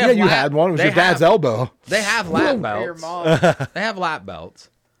 wearing they it. have Yeah, you lap- had one. It was they your dad's have- elbow. They have lap For your belts. mom. They have lap belts.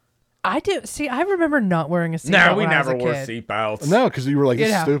 I do. See, I remember not wearing a seatbelt. No, we when I was never a wore kid. seatbelts. No, because you were like, "This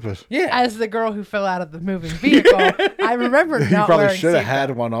is Yeah. stupid." Yeah. As the girl who fell out of the moving vehicle, I remember You not probably wearing should have seatbelt.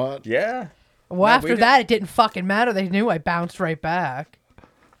 had one on. Yeah. Well, No, we after didn't. that, it didn't fucking matter. They knew I bounced right back.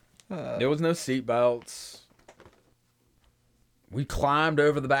 There was no seatbelts. We climbed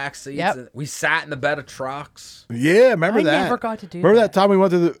over the back seats. Yep. And we sat in the bed of trucks. Yeah, remember I that? never got to do Remember that. that time we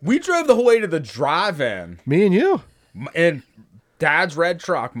went to the We drove the whole way to the drive-in me and you? in Dad's red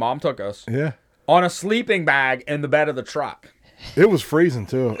truck. Mom took us Yeah, on a sleeping bag in the bed of the truck. it was freezing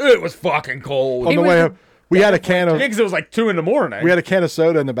too. It was fucking cold. On It the was way the- up, we had a can Yeah, of 'cause it was like 2 in the morning. we had a can of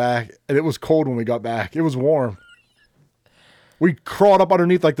soda in the back, and it was cold when we got back. It was warm. We crawled up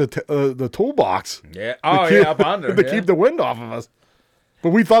underneath like the toolbox. yeah. Oh, to keep- yeah, up under. to yeah. keep the wind off of us.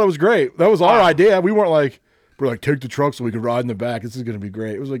 But we thought it was great. That was our idea. We weren't like we're like take the truck so we could ride in the back. This is gonna be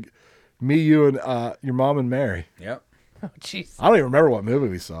great. It was like me, you, and your mom and Mary. Yep. Oh, jeez. I don't even remember what movie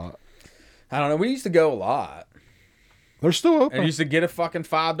we saw. I don't know. We used to go a lot. They're still And open. you used to get a fucking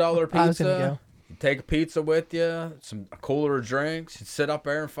 $5 pizza. I was gonna go. You take a pizza with you, a cooler of drinks. You'd sit up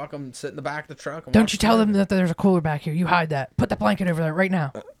there and fucking sit in the back of the truck. And Don't watch you tell the them movie. that there's a cooler back here. You hide that. Put the blanket over there right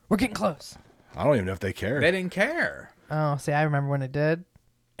now. We're getting close. I don't even know if they care. They didn't care. Oh, see, I remember when it did.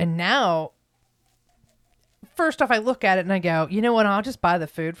 And now, first off, I look at it and I go, you know what? I'll just buy the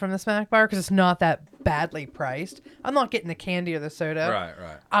food from the snack bar because it's not that badly priced. I'm not getting the candy or the soda.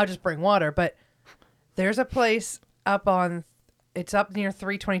 Right. I'll just bring water. But there's a place it's up near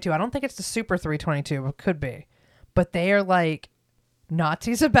 322. I don't think it's the Super 322. It could be. But they are like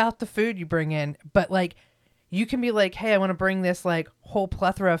Nazis about the food you bring in. But like, you can be like, hey, I want to bring this like whole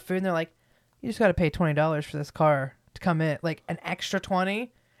plethora of food. And they're like, you just got to pay $20 for this car to come in. Like an extra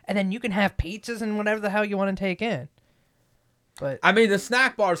 20. and then you can have pizzas and whatever the hell you want to take in. But I mean, the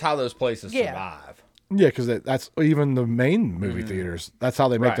snack bar is how those places Yeah. survive. Yeah, because that's even the main movie theaters. That's how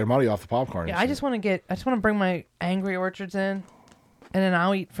they make Right. their money off the popcorn. yeah, and I shit. just want to bring my Angry Orchards in, and then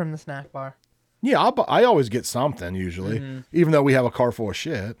I'll eat from the snack bar. Yeah, I always get something usually, even though we have a car full of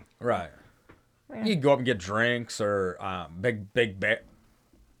shit. Right. You can go up and get drinks or big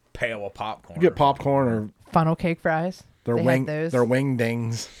pail of popcorn. You get popcorn or Funnel cake fries. their They wing, have those. their wing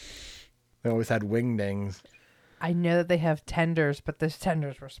dings. They always had wing dings. I know that they have tenders, but those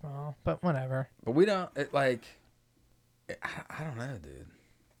tenders were small. But whatever. But we don't, I don't know, dude.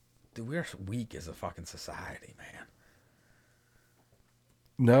 Dude, we're weak as a fucking society, man.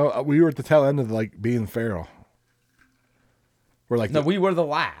 No, we were at the tail end of like being feral. We're like No, we were the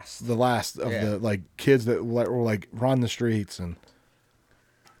last. the last of Yeah. the like kids that were like run the streets, and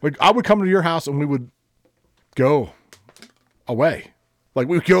like I would come to your house and we would go away, like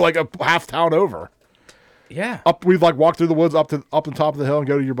we would go like a half town over. Yeah. Up, we'd like walk through the woods up the top of the hill and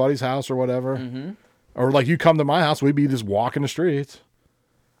go to your buddy's house or whatever. Or like you come to my house, we'd be just walking the streets.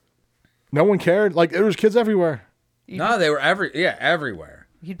 No one cared. Like there was kids everywhere. No, they were everywhere.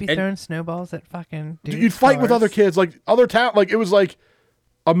 You'd be And- throwing snowballs at fucking dudes' You'd fight with cars. other kids, like other town. Like it was like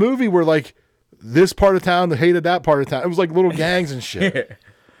a movie where like this part of town hated that part of town. It was like little gangs and shit.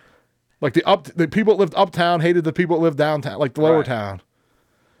 Like the people that lived uptown hated the people that lived downtown, like the lower Right. town.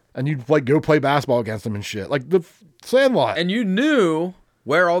 And you'd like go play basketball against them and shit, like the Sandlot. And you knew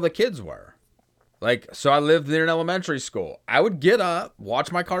where all the kids were. Like, so I lived near an elementary school. I would get up,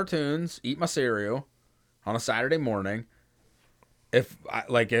 watch my cartoons, eat my cereal on a Saturday morning. If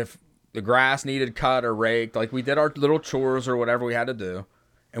the grass needed cut or raked, like we did our little chores or whatever we had to do,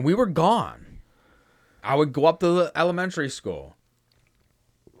 and we were gone. I would go up to the elementary school.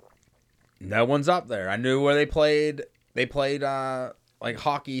 No one's up there. I knew where they played. They played like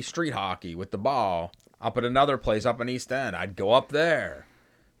hockey, street hockey with the ball up at another place up in East End. I'd go up there.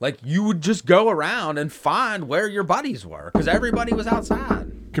 Like you would just go around and find where your buddies were because everybody was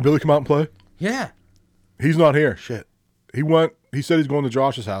outside. Can Billy come out and play? Yeah. He's not here. Shit. He said he's going to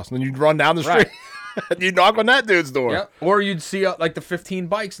Josh's house, and then you'd run down the street. Right. And you'd knock on that dude's door. Yep. Or you'd see like the 15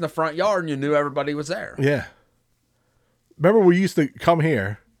 bikes in the front yard and you knew everybody was there. Yeah. Remember we used to come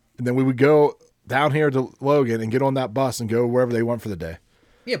here, and then we would go down here to Logan and get on that bus and go wherever they went for the day.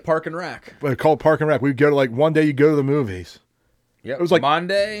 Yeah, Park and Rec. But called Park and Rec. We'd go to like one day you go to the movies. Yep. It was like-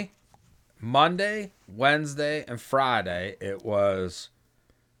 Monday, Wednesday, and Friday. It was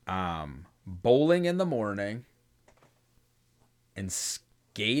bowling in the morning and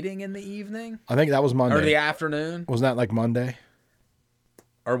skating in the evening I think that was Monday. or the afternoon. Wasn't that like Monday?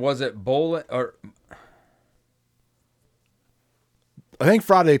 Or was it bowling? Or I think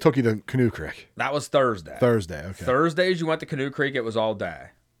Friday took you to Canoe Creek. that was Thursday. Thursday, okay. Thursdays you went to Canoe Creek. It was all day.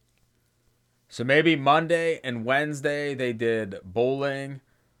 So maybe Monday and Wednesday they did bowling,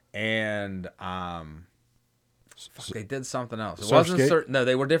 and they did something else. It Surf wasn't skate? no,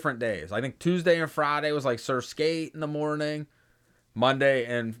 they were different days. I think Tuesday and Friday was like surf skate in the morning. Monday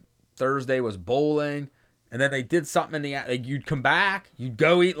and Thursday was bowling, and then they did something in the like you'd come back, you'd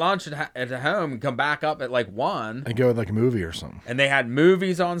go eat lunch at home, and come back up at like 1. And go with like a movie or something. And they had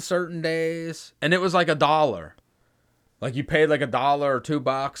movies on certain days, and it was like $1. Like you paid like $1 or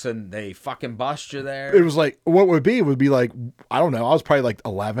 $2, and they fucking bust you there. It was like, what would be? It would be like, I don't know. I was probably like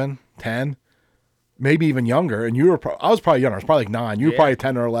 11, 10, maybe even younger. And you were, I was probably younger. I was probably like 9. You were Yeah. probably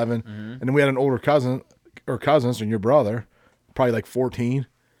 10 or 11. And then we had an older cousin or cousins and your brother, probably like 14,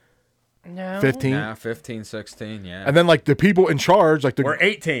 No. 15. Yeah, 15, 16, yeah. And then like the people in charge, like the Or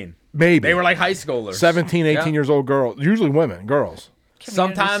 18. maybe They were like high schoolers. 17, 18 Yeah. years old girls, usually women, girls.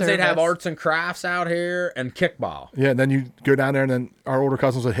 Sometimes they'd have service. arts and crafts out here and kickball. Yeah. And then you go down there and then our older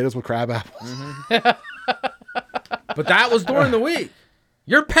cousins would hit us with crab apples. But that was during the week.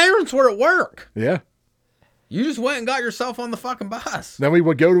 Your parents were at work. Yeah. You just went and got yourself on the fucking bus. Then we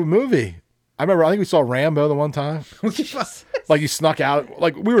would go to a movie. I think we saw Rambo the one time. Like you snuck out,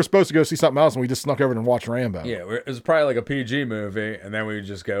 like we were supposed to go see something else, and we just snuck over and watched Rambo. Yeah, it was probably like a PG movie, and then we would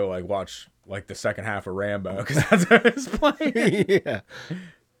just go like watch like the second half of Rambo because that's what it was playing. Yeah.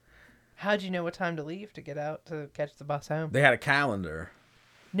 How'd you know what time to leave to get out to catch the bus home? They had a calendar.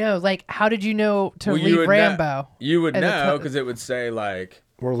 No, like how did you know to Well, you leave would Rambo? You would at a know ti- because it would say like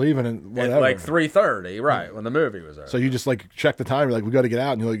We're leaving at at whatever. like 3:30, right when the movie was over. So you just like check the time. You're like, we got to get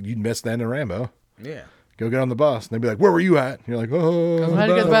out, and you're like, you'd miss the end of Rambo. yeah, Go get on the bus, and they'd be like, where were you at? And you're like, oh, I had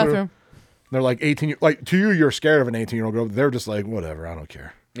to go to the bathroom. They're like 18. Like to you, you're scared of an 18-year-old girl. But they're just like, whatever, I don't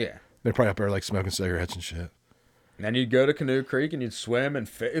care. yeah. They're probably up there like smoking cigarettes and shit. And then you'd go to Canoe Creek and you'd swim and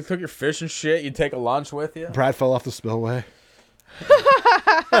cook your fish and shit. You'd take a lunch with you. Brad fell off the spillway.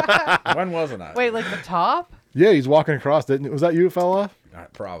 When wasn't I? Wait, like the top? Yeah, he's walking across. Was that you who fell off?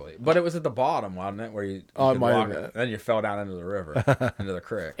 Probably, but it was at the bottom, wasn't it? Where you Oh, it could might have walk been. it. Then you fell down into the river, into the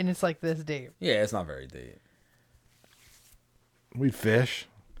creek. And it's like this deep. Yeah, it's not very deep. We'd fish,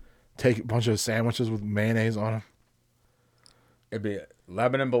 take a bunch of sandwiches with mayonnaise on them. It'd be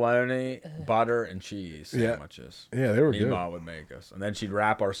Lebanon bologna, butter, and cheese Yeah. sandwiches. Yeah, they were good. Mom would make us, and then she'd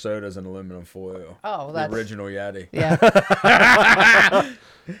wrap our sodas in aluminum foil. Oh, well, the that's original Yeti. Yeah.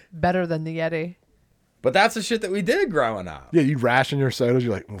 Better than the Yeti. But that's the shit that we did growing up. Yeah, you'd ration your sodas.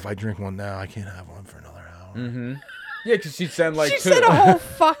 You're like, well, if I drink one now, I can't have one for another hour. Yeah, because she'd send like She two. said a whole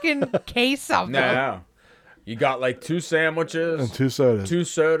fucking case of them. No, you got like 2 sandwiches, And 2 sodas. 2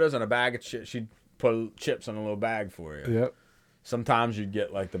 sodas, and a bag of chips. She'd put chips in a little bag for you. Yep. Sometimes you'd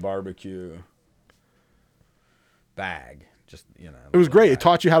get like the barbecue bag. Just, It was great. It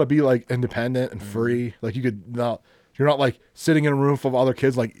taught you how to be like independent and free. Like you're not like sitting in a room full of other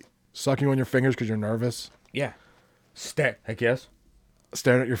kids like sucking on your fingers because you're nervous, Yeah. I guess.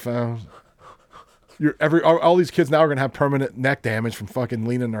 staring at your phone. All these kids now are gonna have permanent neck damage from fucking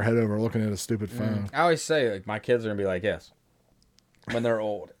leaning their head over looking at a stupid phone. I always say, like, my kids are going to be like, yes, when they're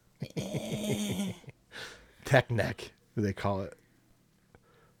old. Tech neck, they call it.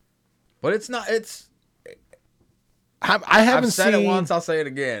 But it's not, I haven't I've said seen it once, I'll say it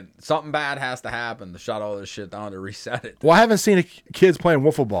again. Something bad has to happen to shut all this shit down to reset it. Well, I haven't seen kids playing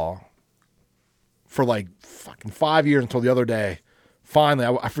wiffle ball for like fucking 5 years until the other day.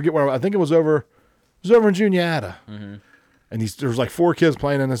 Finally, I forget where. I think it was over in Juniata, and there was like 4 kids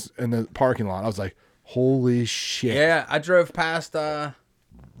playing in the parking lot. I was like, holy shit! Yeah, I drove past the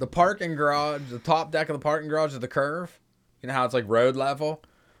parking garage, the top deck of the parking garage of the curve. You know how it's like road level?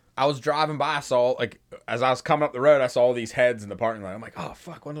 I was driving by, I saw, like, as I was coming up the road, I saw all these heads in the parking lot. I'm like, oh,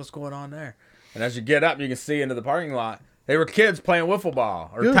 fuck, what's going on there? And as you get up, you can see into the parking lot, they were kids playing wiffle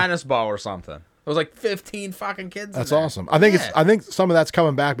ball or tennis ball or something. There was like 15 fucking kids. That's in there. awesome. I think some of that's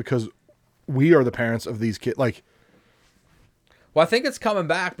coming back because we are the parents of these kids. Like, Well, I think it's coming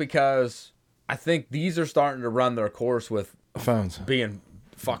back because I think these are starting to run their course with phones. being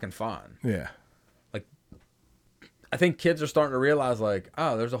fucking fun. Yeah. I think kids are starting to realize, like,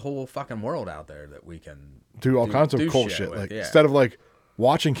 oh, there's a whole fucking world out there that we can Do all kinds of do cool shit shit. with, Like yeah. instead of like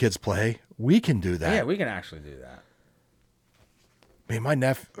watching kids play, we can do that. Yeah, we can actually do that. Man, my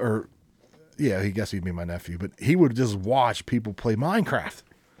nephew, he guess he'd be my nephew, but he would just watch people play Minecraft.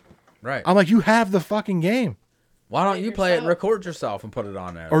 Right. I'm like, you have the fucking game. Why don't you play it and record yourself and put it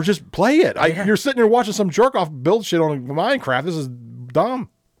on there? Or just play it. Yeah. You're sitting there watching some jerk off build shit on Minecraft. This is dumb.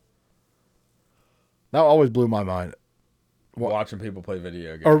 That always blew my mind. Watching people play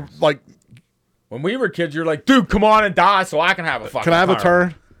video games. Or like, When we were kids, you're like, dude, come on and die so I can have a fucking can I have a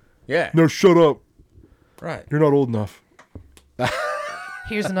turn? Yeah. No, shut up. Right. You're not old enough.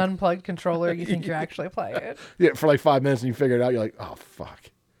 Here's an unplugged controller. You think you're actually playing. Yeah, for like 5 minutes and you figure it out. You're like, oh, fuck.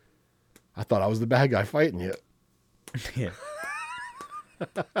 I thought I was the bad guy fighting you. Yeah.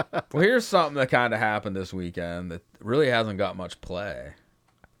 Well, here's something that kind of happened this weekend that really hasn't got much play.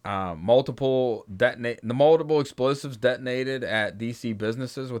 Multiple explosives detonated at DC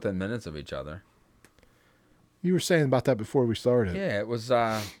businesses within minutes of each other. You were saying about that before we started. Yeah, it was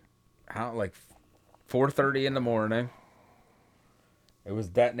like 4:30 in the morning. It was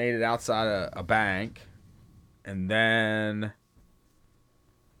detonated outside a bank, and then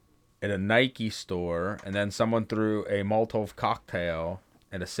at a Nike store, and then someone threw a Molotov cocktail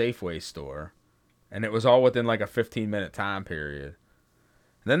at a Safeway store, and it was all within like a 15-minute time period.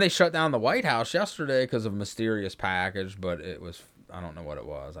 And then they shut down the White House yesterday because of a mysterious package, but I don't know what it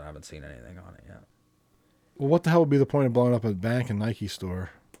was. I haven't seen anything on it yet. Well, what the hell would be the point of blowing up a bank and Nike store?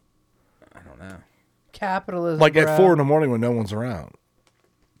 I don't know. Capitalism. Like at bro. 4 a.m. when no one's around.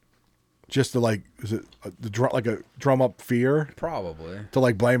 Just to like, is it like a drum up fear? Probably. To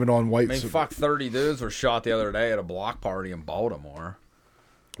like blame it on I white. mean, fuck, 30 dudes were shot the other day at a block party in Baltimore.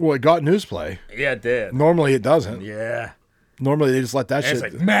 Well, it got news play. Yeah, it did. Normally it doesn't. Yeah. Normally they just let that And shit.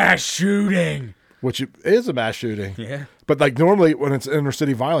 it's like mass shooting. Which it is a mass shooting. Yeah. But like normally when it's inner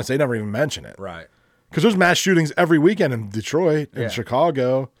city violence, they never even mention it. Right. Because there's mass shootings every weekend in Detroit and Yeah.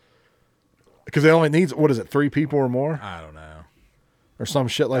 Chicago. Because they only need, 3 people or more? I don't know. Or some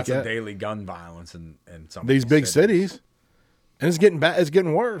shit like That's that. a daily gun violence in some of These big cities. And it's getting bad. It's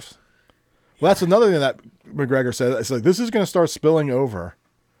getting worse. Well, that's another thing that McGregor said. It's like, this is going to start spilling over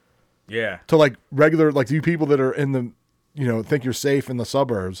Yeah. to like regular, like you people that are in the, think you're safe in the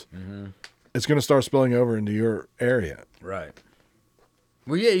suburbs. Mm-hmm. It's going to start spilling over into your area. Right.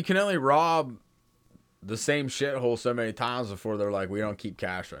 Well, yeah, you can only rob the same shithole so many times before they're like, we don't keep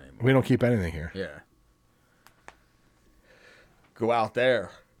cash anymore. We don't keep anything here. Yeah. go out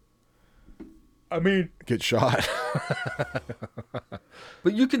there. I mean, Get shot.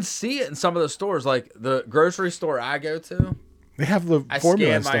 but you can see it in some of the stores, like the grocery store I go to. They have the I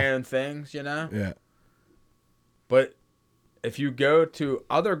formula scan and my stuff. own things, you know. Yeah. But if you go to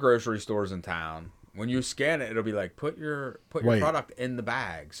other grocery stores in town, when you scan it, it'll be like put your Weigh it. product in the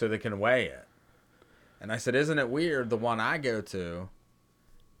bag so they can weigh it. And I said, isn't it weird? The one I go to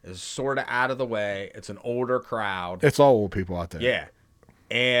is sort of out of the way. It's an older crowd. It's all old people out there. Yeah.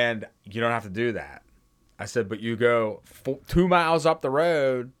 And you don't have to do that. I said, but you go 2 miles up the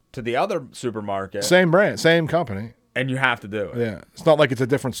road to the other supermarket Same brand, same company. and you have to do it. Yeah. It's not like it's a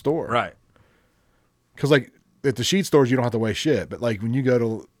different store. Right. Because, like, at the sheet stores, you don't have to weigh shit. But, like, when you go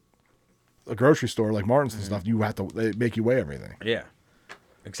to a grocery store like Martin's and stuff, you have to, they make you weigh everything. Yeah.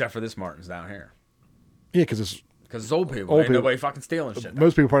 Except for this Martin's down here. Yeah, because it's Because it's old people. Old Ain't people. nobody fucking stealing shit.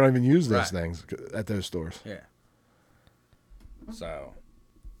 most people probably don't even use those Right. things at those stores. Yeah. So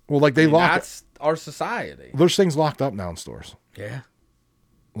Well, like, they lock that's our society. there's things locked up now in stores. Yeah.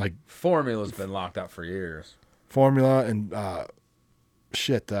 Like Formula's been locked up for years. formula and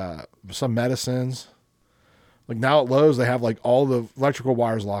some medicines. Like now at Lowe's, they have like all the electrical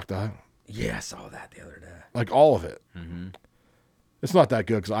wires locked up, Yeah, I saw that the other day. like all of it. Mm-hmm. It's not that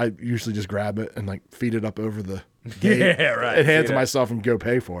good because I usually just grab it and like feed it up over the gate Yeah, right. and hand it See to that? myself and go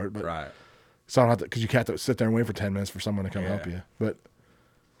pay for it. But Right. so I don't have to because you can't have to sit there and wait for 10 minutes for someone to come help Yeah. you. But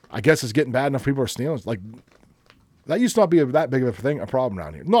I guess it's getting bad enough. People are stealing. Like that used to not be that big of a problem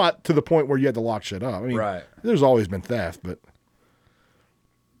around here. Not to the point where you had to lock shit up. I mean, Right. there's always been theft, but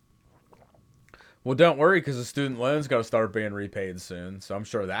Well, don't worry because the student loan's going to start being repaid soon. So I'm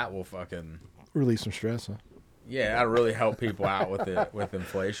sure that will fucking, release some stress. Huh? yeah, that'll really help people out with it, with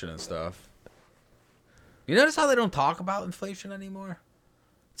inflation and stuff. You notice how they don't talk about inflation anymore?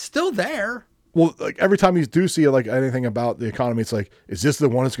 It's still there. Well, like every time you do see like anything about the economy, it's like, is this the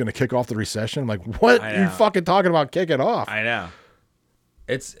one that's going to kick off the recession? I'm like, what I are you know. fucking talking about kicking off? I know.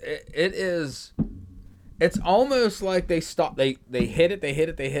 It is. It's almost like they stop. They hit it.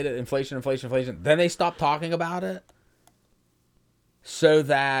 Inflation. Then they stop talking about it, so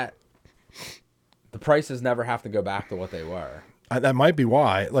that the prices never have to go back to what they were. That might be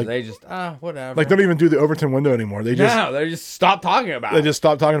why. Like, They just whatever. like don't even do the Overton window anymore. They just no, they just stop talking about they it. just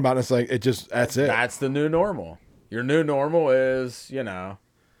stop talking about it. It's like that's it. That's the new normal. Your new normal is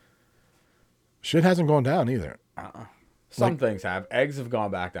Shit hasn't gone down either. some things have. Eggs have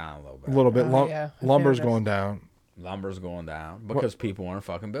gone back down a little A bit. little bit. yeah, I Lumber's feel going down. Lumber's going down because people aren't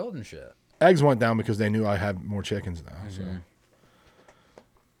fucking building shit. Eggs went down because they knew I had more chickens now. So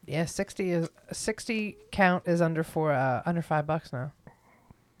Yeah, 60 count is under $5 now.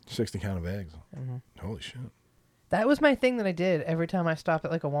 60 count of eggs. Holy shit. That was my thing that I did every time I stopped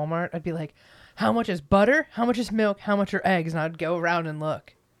at like a Walmart. I'd be like, how much is butter? How much is milk? How much are eggs? And I'd go around and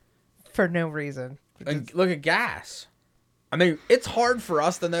look for no reason. And look at gas. I mean, it's hard for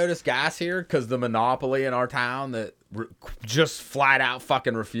us to notice gas here because the monopoly in our town that just flat out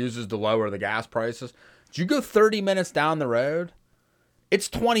fucking refuses to lower the gas prices. Did you go 30 minutes down the road? It's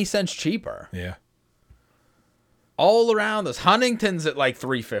 20 cents cheaper. Yeah. All around us. Huntington's at like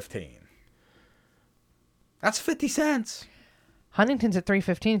 $3.15. That's 50 cents. Huntington's at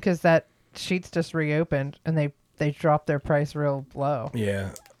 $3.15 because that Sheetz just reopened and they dropped their price real low.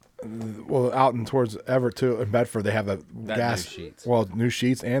 Yeah. Well, out and towards Everett too, in Bedford, they have that gas. new Sheetz. Well, new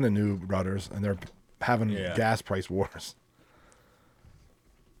sheets and the new rudders, and they're having Yeah. gas price wars,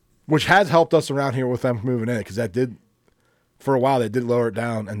 which has helped us around here with them moving in because that did, for a while, they did lower it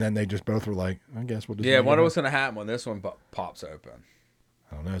down, and then they just both were like, I guess we'll just. Yeah, make wonder it what's going to happen when this one pops open.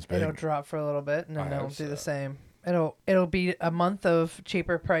 I don't know. It's big. It'll drop for a little bit and then I they'll hope do the so. same. It'll be a month of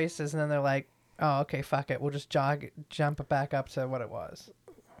cheaper prices and then they're like, oh, okay, fuck it. We'll just jump it back up to what it was.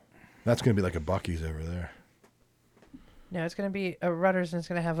 That's gonna be like a Bucky's over there. No, it's going to be a Rudders and it's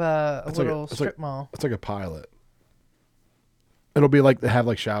going to have a It's like little it's strip like, mall. It's like a pilot. It'll be like they have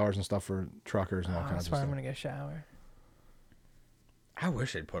like showers and stuff for truckers and all Oh, kinds that's of where stuff. I'm going to go shower. I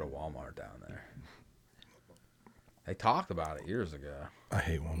wish they'd put a Walmart down there. They talked about it years ago. I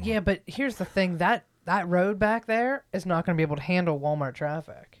hate Walmart. Yeah, but here's the thing. That road back there is not going to be able to handle Walmart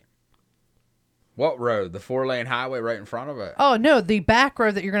traffic. What road? The 4-lane highway right in front of it? Oh, no, the back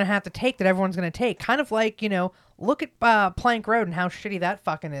road that you're going to have to take that everyone's going to take. Kind of like, look at Plank Road and how shitty that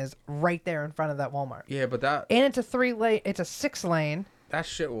fucking is right there in front of that Walmart. Yeah, but that And it's a 3-lane, it's a 6-lane,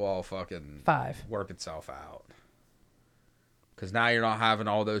 shit will all fucking 5. work itself out. Because now you're not having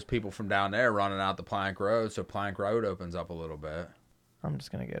all those people from down there running out the Plank Road, so Plank Road opens up a little bit. I'm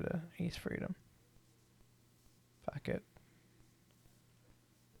just going to go to East Freedom. Fuck it.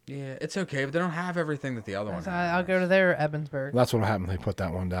 Yeah, it's okay, but they don't have everything that the other one has. I'll go to their Evansburg. That's what'll happen. They put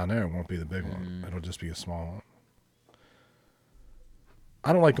that one down there. It won't be the big one. It'll just be a small one.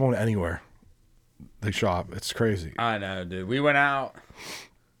 I don't like going anywhere. They shop. It's crazy. I know, dude. We went out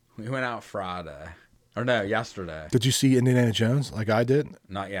Friday. Or no, yesterday. Did you see Indiana Jones like I did?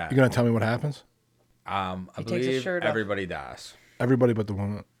 Not yet. You gonna tell me what happens? I He takes his believe shirt off. everybody dies. Everybody but the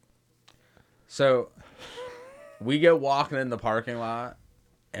woman. So we go walking in the parking lot,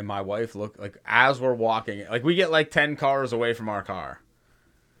 and my wife looked like, as we're walking, like we get like 10 cars away from our car,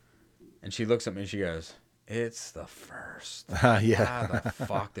 and she looks at me and she goes, "It's the first. Yeah. How the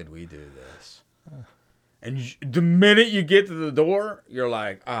fuck did we do this?" And the minute you get to the door, you're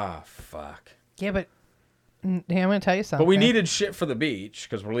like, "Ah, fuck." Yeah, but hey, I'm going to tell you something. But we needed shit for the beach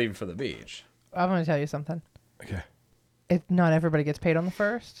because we're leaving for the beach. I'm going to tell you something. Okay. Not everybody gets paid on the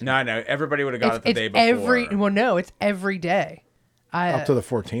first. No, everybody would have got it the day before. It's every day. Up to the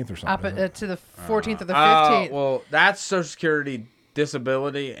 14th or something. Up isn't it? to the 14th or the 15th. Well, that's Social Security,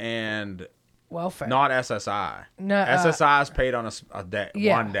 disability, and Welfare. not SSI. No, SSI is paid on a day,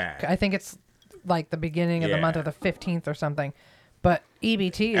 one day. I think it's like the beginning of the month or the 15th or something. But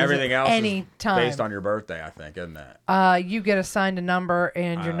EBT is Everything else any is time. based on your birthday, I think, isn't it? You get assigned a number,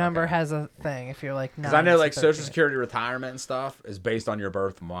 and your number has a thing. If you're like, Because I know like Social Security retirement and stuff is based on your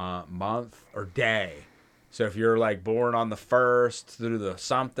birth month or day. So if you're like born on the 1st through the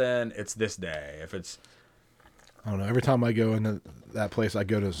something, it's this day. If it's I don't know. Every time I go into that place, I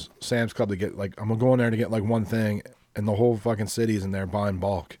go to Sam's Club to get like I'm going there to get like one thing, and the whole fucking city's in there buying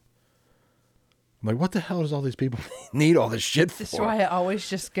bulk. I'm like, what the hell does all these people need all this shit for? That's why I always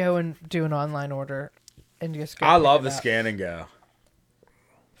just go and do an online order, and just go. I pick love it the up. scan and go.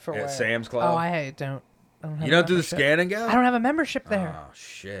 For at where? Sam's Club? Oh, I don't. Have You a don't do the membership. scan and go? I don't have a membership there. Oh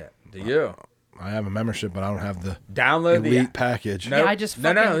shit! Do you I have a membership, but I don't have the download the elite package. No, Yeah, I just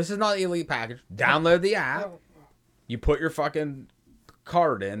no. fucking- This is not the elite package. Download the app. You put your fucking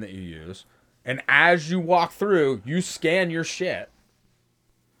card in that you use, and as you walk through, you scan your shit,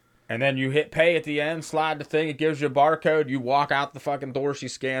 and then you hit pay at the end. Slide the thing. It gives you a barcode. You walk out the fucking door. She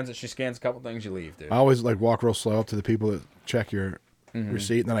scans it. She scans a couple things. You leave, dude. I always like walk real slow up to the people that check your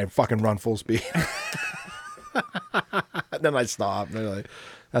receipt, and then I fucking run full speed. Then I stop. And they're like,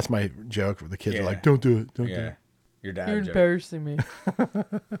 that's my joke. The kids are Yeah. like, don't do it. Don't do Yeah, it. your dad. You're joke. embarrassing me.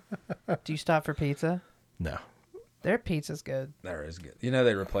 Do you stop for pizza? No. Their pizza's good. There is good. You know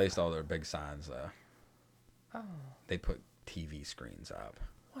they replaced all their big signs though. Oh. They put TV screens up.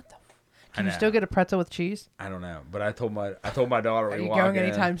 What the? I Can you know. still get a pretzel with cheese? I don't know, but I told my daughter Are we you walk going in.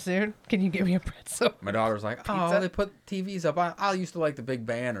 anytime soon? Can you give me a pretzel? My daughter's like, oh, Pizza? they put TVs up. I used to like the big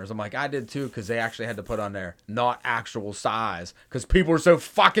banners. I'm like, I did too, because they actually had to put on there not actual size, because people were so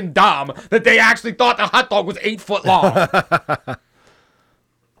fucking dumb that they actually thought the hot dog was 8 foot long.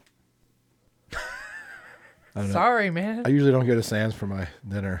 Sorry, man. I usually don't go to Sam's for my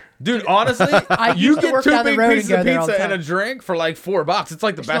dinner. Dude, honestly, I you used to get work 2 down the big road and pieces go of there all the pizza and a time. drink for like $4. It's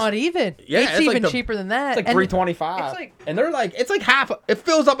like the It's best. not even. Yeah, it's it's like even the- cheaper than that. It's like And- $3.25, It's like- and they're like, it's like half. It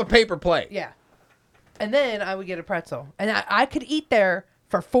fills up a paper plate. Yeah. And then I would get a pretzel. And I could eat there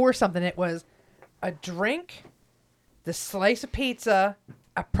for $4 something. It was a drink, the slice of pizza,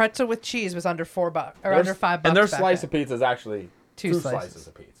 a pretzel with cheese was under $4 or under $5. And their back slice then. of pizza is actually Two two slices. slices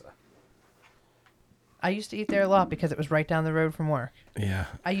of pizza. I used to eat there a lot because it was right down the road from work. Yeah.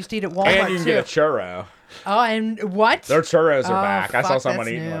 I used to eat at Walmart And you can too. get a churro. Oh, and what? Their churros are Oh, back. I saw fuck, someone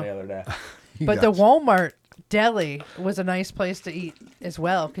that's eating new. one the other day. But the Walmart deli was a nice place to eat as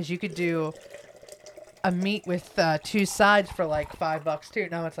well because you could do a meat with 2 sides for like $5 too.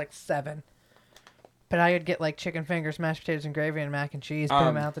 Now it's like $7. But I would get like chicken fingers, mashed potatoes, and gravy, and mac and cheese.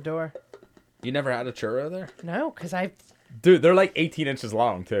 Boom, out the door. You never had a churro there? No, because I Dude, they're like 18 inches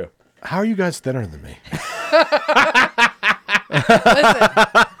long, too. How are you guys thinner than me? listen.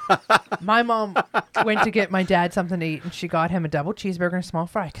 My mom went to get my dad something to eat, and she got him a double cheeseburger and a small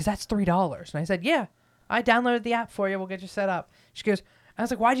fry because that's $3. And I said, "Yeah, I downloaded the app for you. We'll get you set up." She goes, "I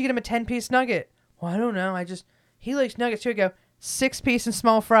was like, why'd you get him a 10-piece nugget?" Well, I don't know. He likes nuggets too. I go 6-piece and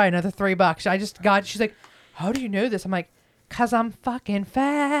small fry, another $3. She's like, "How do you know this?" I'm like, "Cause I'm fucking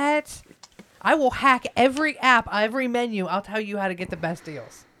fat. I will hack every app, every menu. I'll tell you how to get the best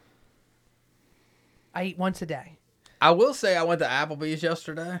deals. I eat once a day." I will say I went to Applebee's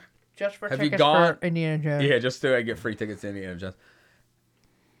yesterday. Just for Have you tickets gone- for Indiana Jones. Yeah, just to get free tickets to Indiana Jones.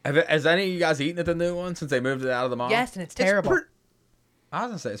 Has any of you guys eaten at the new one since they moved it out of the mall? Yes, and it's terrible. I was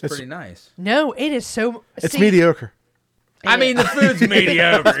going to say, it's pretty nice. No, it is so. It's mediocre. I mean, the food's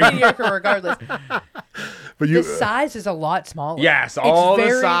mediocre. mediocre regardless. But you The size is a lot smaller. Yes, It's all the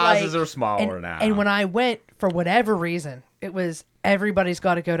very, sizes like- are smaller and, now. And when I went, for whatever reason, it was everybody's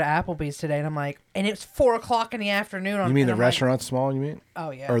got to go to Applebee's today, and I'm like, and it's 4:00 in the afternoon. You mean the and I'm like, restaurant's small? You mean?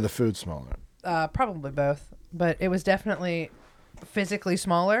 oh yeah, Or the food smaller? probably both, but it was definitely physically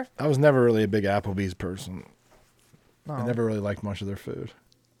smaller. I was never really a big Applebee's person. Oh. I never really liked much of their food.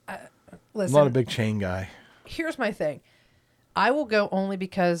 Listen, I'm not a big chain guy. here's my thing. I will go only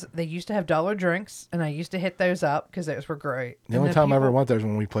because they used to have dollar drinks, and I used to hit those up because those were great. The only time I ever went there is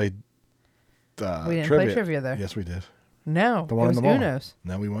when we played We didn't play trivia there. Yes, we did. No, The one it in was the mall. Uno's.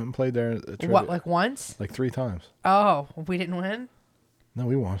 No, we went and played there at trivia. What, like once? Like 3 times. Oh, we didn't win? No,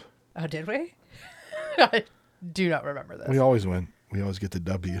 we won. Oh, did we? I do not remember this. We always win. We always get the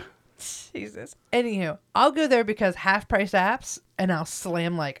W. Jesus. Anywho, I'll go there because half price apps, and I'll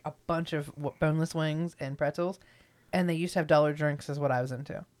slam like a bunch of boneless wings and pretzels. And they used to have dollar drinks, is what I was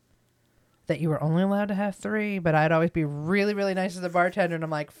into. That you were only allowed to have 3, but I'd always be really, really nice to the bartender, and I'm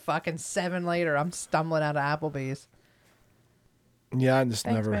like, fucking 7 later, I'm stumbling out of Applebee's. Yeah, I just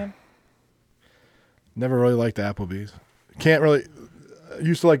Thanks, man. never really liked Applebee's. Can't really. I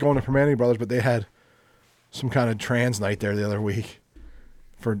used to like going to Permane Brothers, but they had some kind of trans night there the other week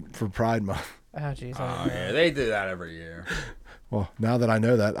for Pride Month. Oh, jeez. Oh yeah, they do that every year. Well, now that I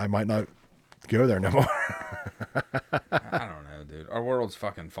know that, I might not go there no more. I don't know, dude. Our world's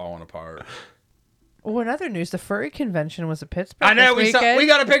fucking falling apart. Well, in other news, the furry convention was at Pittsburgh. I know. this We weekend.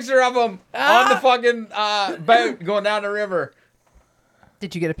 got a picture of them on the fucking boat going down the river.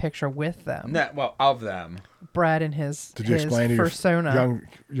 Did you get a picture with them? No, well, of them. Brad and his Did you his explain to persona.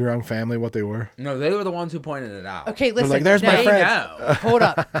 your young family what they were? No, they were the ones who pointed it out. Okay, listen. like, "There's my now- friend." They know. Hold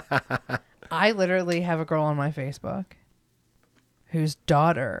up. I literally have a girl on my Facebook whose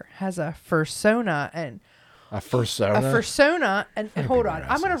daughter has a fursona and A fursona? and hold on.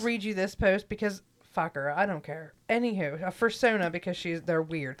 I'm gonna racist. read you this post because fuck her. I don't care. Anywho, a fursona because they're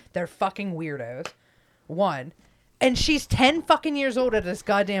weird. They're fucking weirdos. One. And she's 10 fucking years old at this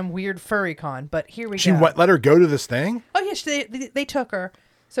goddamn weird furry con. But here we She go. let her go to this thing? Oh, yes, they took her.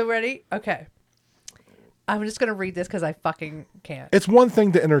 So, ready? Okay. I'm just going to read this because I fucking can't. It's one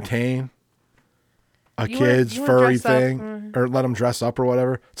thing to entertain a You wanna- kid's you wanna furry dress up? thing or let them dress up or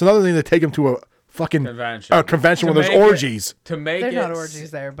whatever. It's another thing to take them to a fucking convention To where there's make it- orgies. To make They're it not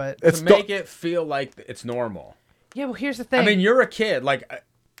orgies there, but... It's to make it feel like it's normal. Yeah, well, here's the thing. I mean, you're a kid. Like,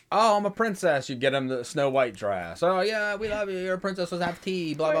 oh, I'm a princess. You get them the Snow White dress. Oh, yeah, we love you. You're a princess. Let's have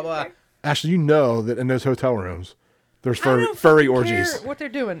tea. Blah, blah, blah. Ashley, you know that in those hotel rooms, there's I don't furry fucking orgies. care what they're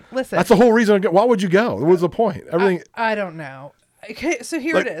doing. Listen. That's the whole reason. Why would you go? What was the point? Everything. I don't know. Okay, so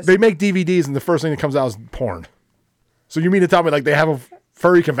here Like, it is. they make DVDs, and the first thing that comes out is porn. So you mean to tell me like they have a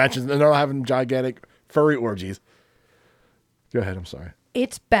furry convention and they're having gigantic furry orgies? Go ahead. I'm sorry.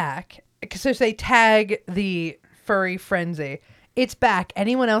 It's back. So they tag the furry frenzy. It's back.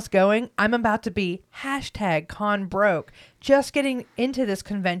 Anyone else going? I'm about to be #ConBroke. Just getting into this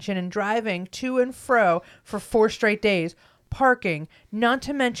convention and driving to and fro for 4 straight days. Parking, not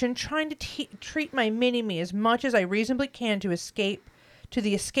to mention trying to treat my mini-me as much as I reasonably can to escape to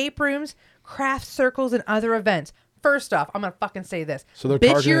the escape rooms, craft circles, and other events. First off, I'm going to fucking say this. So they're Bitch,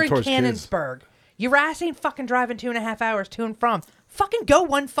 targeting you're it in towards kids. Cannonsburg. Your ass ain't fucking driving 2.5 hours to and from. Fucking go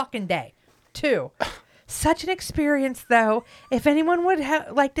one fucking day. 2. Such an experience, though. If anyone would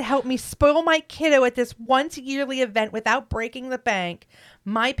like to help me spoil my kiddo at this once yearly event without breaking the bank,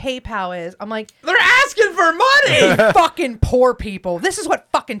 my PayPal is. I'm like, They're asking for money. fucking poor people. This is what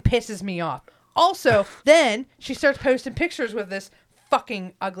fucking pisses me off. Also, then she starts posting pictures with this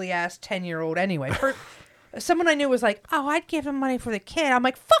fucking ugly ass 10-year-old anyway. Someone I knew was like, oh, I'd give him money for the kid. I'm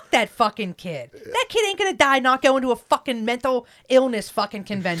like, fuck that fucking kid. That kid ain't gonna die not going to a fucking mental illness fucking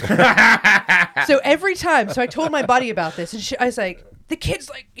convention. So every time, so I told my buddy about this, and I was like, the kid's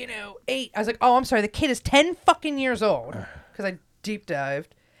like, 8. I was like, oh, I'm sorry, the kid is 10 fucking years old. Because I deep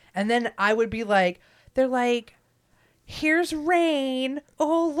dived. And then I would be like, they're like, here's Rain.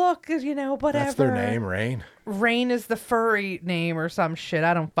 Oh, look, whatever. That's their name, Rain. Rain is the furry name or some shit.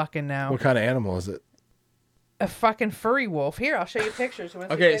 I don't fucking know. What kind of animal is it? A fucking furry wolf. Here, I'll show you pictures. You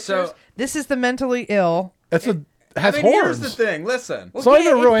wanna see Okay, pictures? so- this is the mentally ill. That's a has I mean, horns. here's the thing. Listen. It's not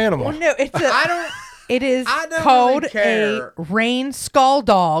even a real animal. Well, no, it's a. I don't. It is I don't called really care. a rain skull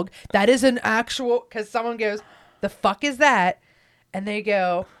dog. That is an actual. Because someone goes, the fuck is that? And they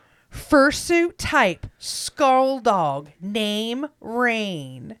go, fursuit type skull dog name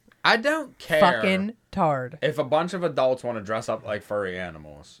Rain. I don't care. Fucking tard. If a bunch of adults want to dress up like furry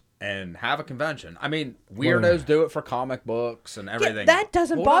animals and have a convention, I mean, weirdos do it for comic books and everything. that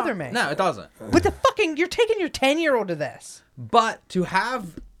doesn't Hold bother on. me. No, it doesn't. But the fucking, you're taking your 10-year-old to this. But to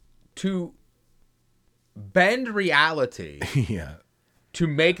bend reality Yeah. to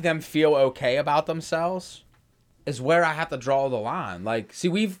make them feel okay about themselves, is where I have to draw the line. Like, see,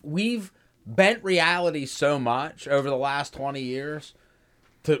 we've bent reality so much over the last 20 years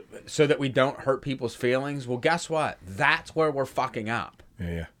so that we don't hurt people's feelings. Well, guess what? That's where we're fucking up.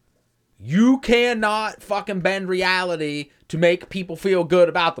 Yeah. You cannot fucking bend reality to make people feel good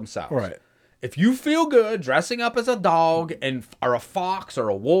about themselves. Right. If you feel good dressing up as a dog or a fox or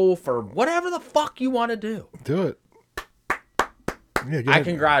a wolf or whatever the fuck you want to do, Do it. Yeah, go I ahead.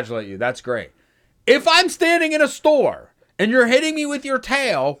 congratulate you. That's great. If I'm standing in a store and you're hitting me with your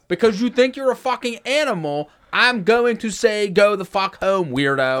tail because you think you're a fucking animal, I'm going to say, go the fuck home,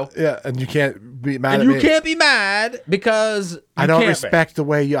 weirdo. Yeah, and you can't be mad And at you me. can't be mad because I don't can't be. respect the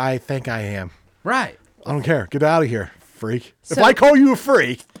way I think I am. Right. I don't care. Get out of here, freak. If So- I call you a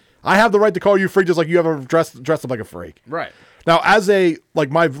freak, I have the right to call you a freak just like you have a dress up like a freak. Right. Now, as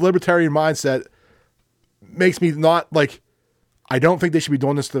my libertarian mindset makes me not like, I don't think they should be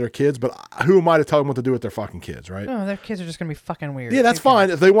doing this to their kids, but who am I to tell them what to do with their fucking kids, right? Oh, their kids are just gonna be fucking weird. Yeah, that's Who cares? fine.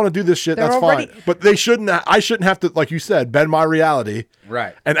 If they want to do this shit, They're that's already- fine. But they shouldn't. I shouldn't have to, like you said, bend my reality,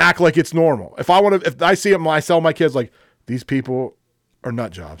 Right. and act like it's normal. If I see them, I tell my kids like, these people are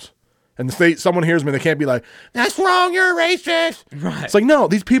nut jobs, and someone hears me, they can't be like, that's wrong. You're a racist. Right. It's like, no,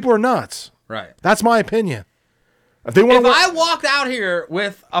 these people are nuts. Right. That's my opinion. If they want If to, I walked out here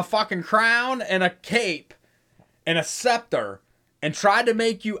with a fucking crown and a cape and a scepter and tried to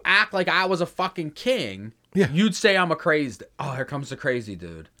make you act like I was a fucking king, Yeah. you'd say I'm a crazy. Oh, here comes the crazy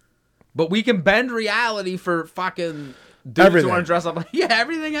dude. But we can bend reality for fucking dudes Everything. who want to dress up like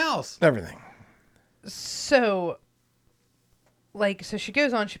everything else. everything. So, so she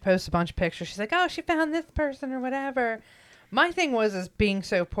goes on, she posts a bunch of pictures. She's like, oh, she found this person or whatever. My thing is being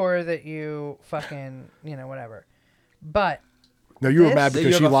so poor that you fucking, whatever. But No, you were This- mad That because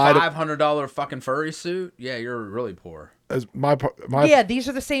you she have a lied. $500 fucking furry suit? Yeah, you're really poor. As my yeah, these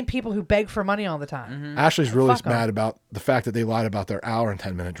are the same people who beg for money all the time. Ashley's really Fuck 'em. mad about the fact that they lied about their hour and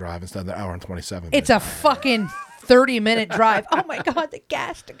 10-minute drive instead of their hour and 27 minutes. It's a fucking 30-minute drive. Oh my God, the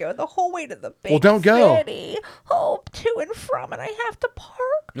gas to go the whole way to the big Well, don't go. city. Oh, to and from, and I have to park.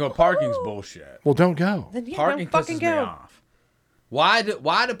 You know, parking's bullshit. Well, don't go. Then yeah, Parking don't fucking pisses me go. off. Why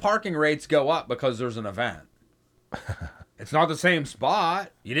do parking rates go up because there's an event? It's not the same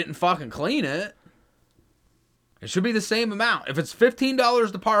spot. You didn't fucking clean it. It should be the same amount. If it's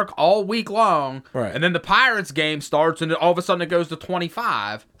 $15 to park all week long, Right. and then the Pirates game starts and all of a sudden it goes to $25,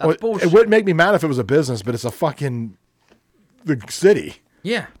 that's Well, bullshit. it wouldn't make me mad if it was a business, but it's a fucking the city.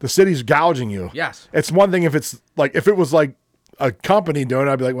 Yeah. The city's gouging you. Yes. It's one thing if it's like if it was like a company doing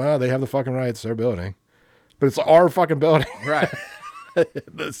it, I'd be like, well, they have the fucking rights, their building. But it's our fucking building. Right.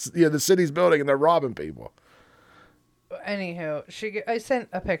 the city's building, and they're robbing people. Anywho, I sent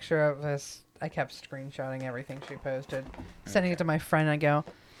a picture of this. I kept screenshotting everything she posted, sending it to my friend. I go,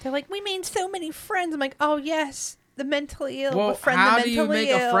 they're like, we made so many friends. I'm like, oh yes, the mentally ill. Well, befriend how the do you mentally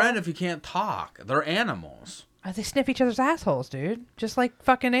make a ill. friend if you can't talk? They're animals. They sniff each other's assholes, dude, just like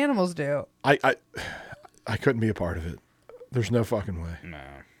fucking animals do. I couldn't be a part of it. There's no fucking way. No.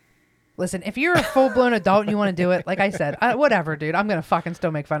 Listen, if you're a full blown adult and you want to do it, like I said, whatever, dude. I'm gonna fucking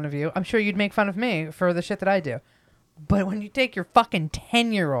still make fun of you. I'm sure you'd make fun of me for the shit that I do. But when you take your fucking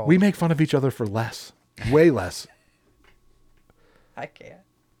 10-year-old, We make fun of each other for less, way less. I can't.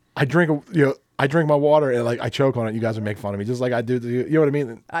 I drink my water and like I choke on it. You guys would make fun of me, just like I do. You know what I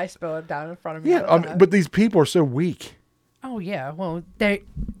mean? I spill it down in front of you. Yeah. all the time. But these people are so weak. Oh yeah, well,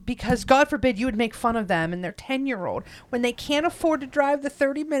 because God forbid you would make fun of them and their 10-year-old when they can't afford to drive the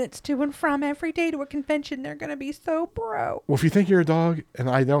 30 minutes to and from every day to a convention. They're gonna be so broke. Well, if you think you're a dog and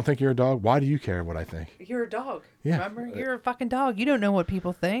I don't think you're a dog, why do you care what I think? You're a dog. Yeah. Remember, you're a fucking dog. You don't know what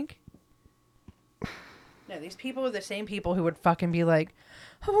people think. No, these people are the same people who would fucking be like,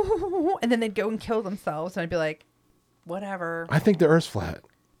 and then they'd go and kill themselves, and I'd be like, whatever. I think the Earth's flat.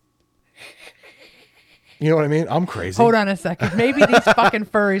 You know what I mean? I'm crazy. Hold on a second. Maybe these fucking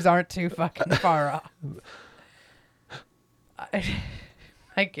furries aren't too fucking far off.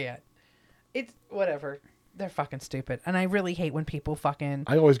 I can't. It's whatever. They're fucking stupid. And I really hate when people fucking...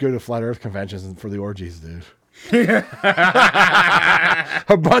 I always go to flat Earth conventions for the orgies, dude.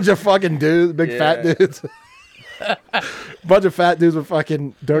 A bunch of fucking dudes, big fat dudes. Bunch of fat dudes with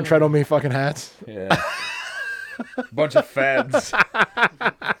fucking don't tread on me fucking hats. Yeah. Bunch of feds.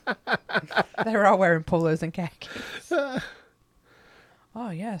 They're all wearing polos and khakis. Oh,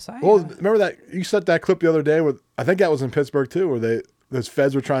 yes. Well, remember that you sent that clip the other day with I think that was in Pittsburgh too, where those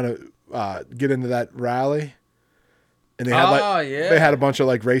feds were trying to get into that rally, and they had they had a bunch of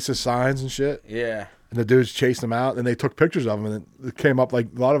like racist signs and shit. Yeah. And the dudes chased them out, and they took pictures of them, and it came up like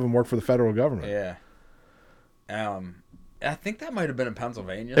a lot of them work for the federal government. Yeah. I think that might have been in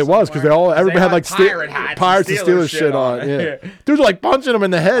Pennsylvania. It was because everybody had like pirate hats, Pirates and Steelers shit on. Yeah, dudes were like punching them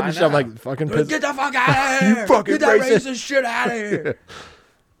in the head and shit. I'm like, fucking Dude, get the fuck out of here! You fucking get that racist. racist shit out of here!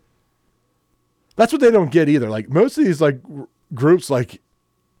 That's what they don't get either. Like most of these like groups like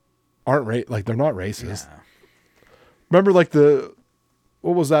aren't like they're not racist. Yeah. Remember like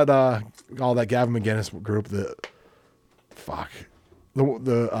what was that all that Gavin McInnes group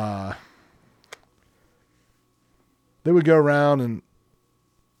they would go around and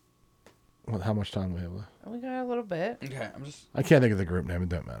how much time do we have left? We got a little bit. Okay, I can't think of the group name. It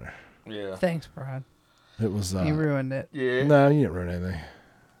don't matter. Yeah. Thanks, Brad. It was You ruined it. Yeah. no, you didn't ruin anything.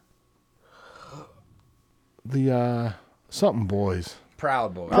 The something boys.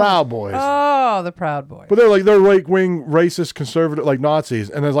 Proud Boys. Proud Boys. Oh, the Proud Boys. But they're right wing racist conservative like Nazis,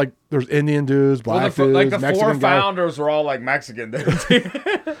 and there's Indian dudes, black dudes, like the Mexican four guys. founders were all like Mexican dudes.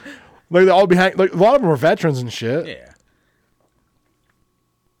 Like they all like a lot of them were veterans and shit. Yeah.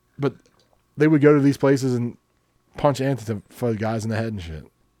 But they would go to these places and punch Antifa guys in the head and shit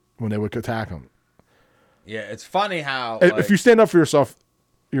when they would attack them. Yeah, it's funny how If you stand up for yourself,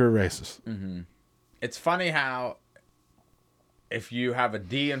 you're a racist. it's funny how if you have a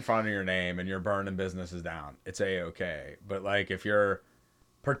D in front of your name and you're burning businesses down, it's A-okay. But like if you're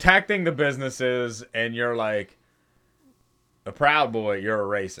protecting the businesses and you're like a Proud Boy, you're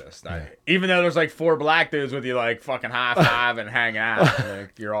a racist. Even though there's like 4 black dudes with you like fucking high five and hang out,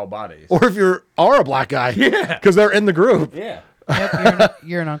 like you're all buddies. Or if you are a black guy, Yeah. because they're in the group. Yeah. Yep,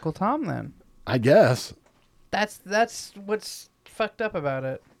 you're an Uncle Tom then. I guess That's what's fucked up about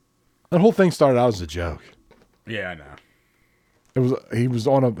it. that whole thing started out as a joke. Yeah, I know. He was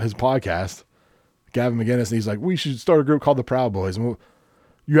on his podcast, Gavin McInnes, and he's like, we should start a group called the Proud Boys, and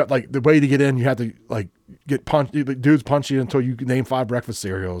you have like the way to get in, you have to like get punched, dudes punch you until you can name 5 breakfast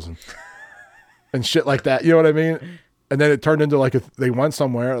cereals and shit like that. You know what I mean? And then it turned into like they went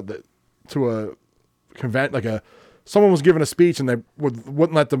somewhere to a convent, someone was giving a speech and they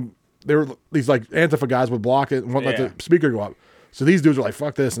wouldn't let them. They were these like Antifa guys would block it and wouldn't let the speaker go up. So these dudes were like,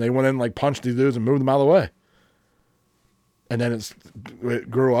 fuck this, and they went in and like punched these dudes and moved them out of the way. And then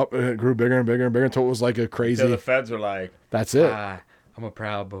it grew up and it grew bigger and bigger and bigger until it was like a crazy. So the feds were like, that's it. I'm a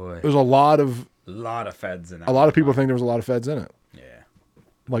Proud Boy. There's a lot of feds in that. a lot of people think there was a lot of feds in it, Yeah.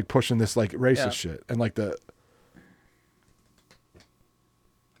 like pushing this like racist shit and like the.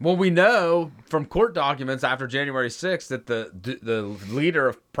 Well, we know from court documents after January 6th that the leader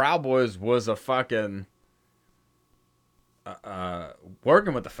of Proud Boys was a fucking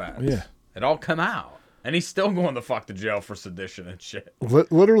working with the feds. Yeah. It all come out. And he's still going the fuck to jail for sedition and shit.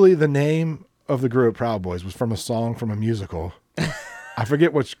 Literally, the name of the group Proud Boys was from a song from a musical. I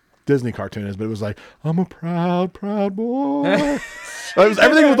forget which Disney cartoon it is, but it was like, I'm a proud boy. It was,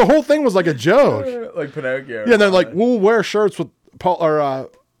 everything, the whole thing was like a joke. Like Pinocchio. Yeah, and then like we'll wear shirts with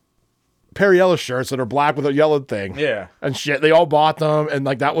Perry Ellis shirts that are black with a yellow thing. Yeah. And shit. They all bought them, and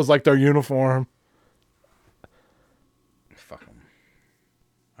like that was like their uniform. Fuck them.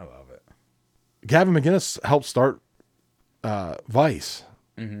 I love it. Gavin McInnes helped start Vice.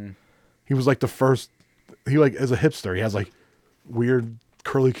 Mm-hmm. He was like the first. He like as a hipster. He has like weird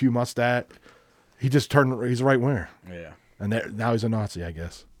curly Q mustache. He just turned. He's a right winger. Yeah. And now he's a Nazi, I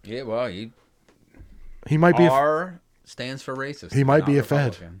guess. Yeah. Well, He might be. R stands for racist. He might not be a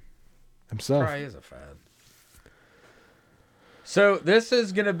Fed Republican. himself. Probably is a Fed. So this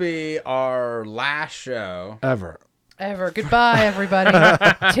is gonna be our last show. Ever. Goodbye, everybody.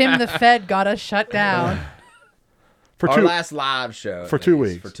 Tim the Fed got us shut down. Our last live show. For 2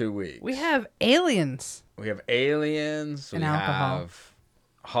 weeks. For 2 weeks. We have aliens. We have aliens. And we alcohol. have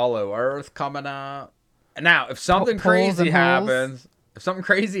Hollow Earth coming up. Now, if something Poles crazy and happens,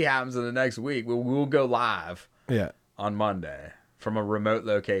 in the next week, we'll go live Yeah. on Monday from a remote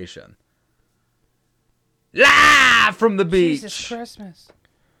location. Live from the beach. Jesus Christmas.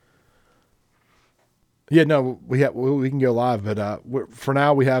 Yeah, no, we can go live, but for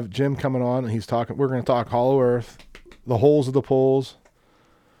now we have Jim coming on, and he's talking. We're going to talk Hollow Earth, the holes of the poles.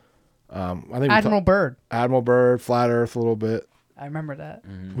 I think Admiral Byrd. Admiral Byrd, Flat Earth a little bit. I remember that.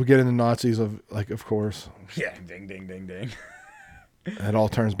 We get into Nazis of course. Yeah, ding, ding, ding, ding. It all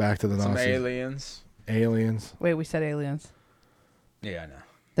turns back to the Some Nazis. aliens. Aliens. Wait, we said aliens. Yeah, I know.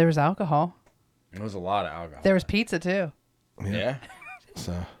 There was alcohol. There was a lot of alcohol. There was pizza too. Yeah.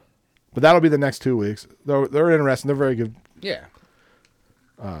 So, but that'll be the next 2 weeks. They're interesting. They're very good. Yeah.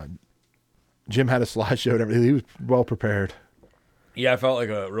 Jim had a slideshow and everything. He was well prepared. Yeah, I felt like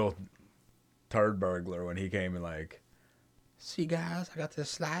a real turd burglar when he came and like, see guys, I got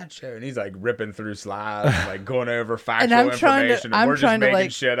this slideshow, and he's like ripping through slides, and, like going over factual I'm trying to- information, and I'm we're just trying to, making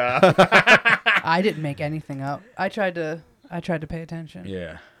like- shit up. I didn't make anything up. I tried to I tried to pay attention.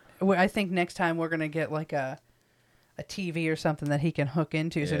 Yeah. I think next time we're gonna get like a TV or something that he can hook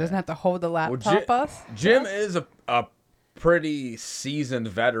into, so he Yeah. doesn't have to hold the laptop. Jim is a pretty seasoned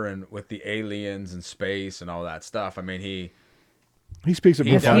veteran with the aliens and space and all that stuff. I mean, he He speaks at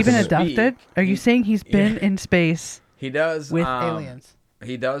He both does. He's been Speak. abducted? Are you saying he's been in space does with aliens?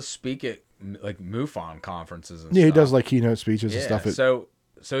 He does speak at like MUFON conferences and Yeah, he stuff. does like keynote speeches and Yeah, stuff.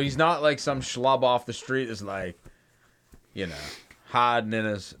 so he's not like some schlub off the street that's like, hiding in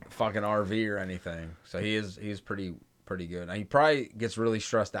his fucking RV or anything. So he's pretty good. And he probably gets really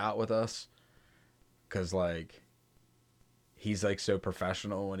stressed out with us because like he's like so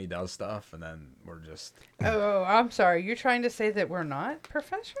professional when he does stuff, and then we're just Oh, I'm sorry. You're trying to say that we're not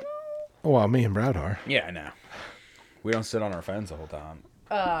professional? Well, me and Brad are. I know. We don't sit on our phones the whole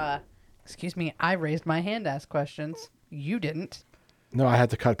time. Excuse me. I raised my hand to ask questions. You didn't. No, I had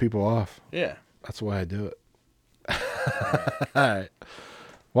to cut people off. Yeah. That's why I do it. All right.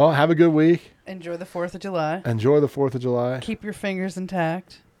 Well, have a good week. Enjoy the 4th of July. Enjoy the 4th of July. Keep your fingers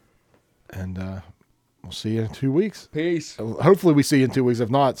intact. And we'll see you in 2 weeks. Peace. Hopefully we see you in 2 weeks. If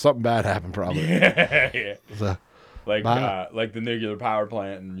not, something bad happened probably. Yeah. So, Like Bye. like the nuclear power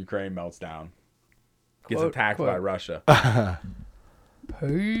plant in Ukraine melts down. Gets Quote, attacked quote. by Russia.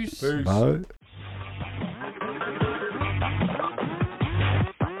 Peace. bye.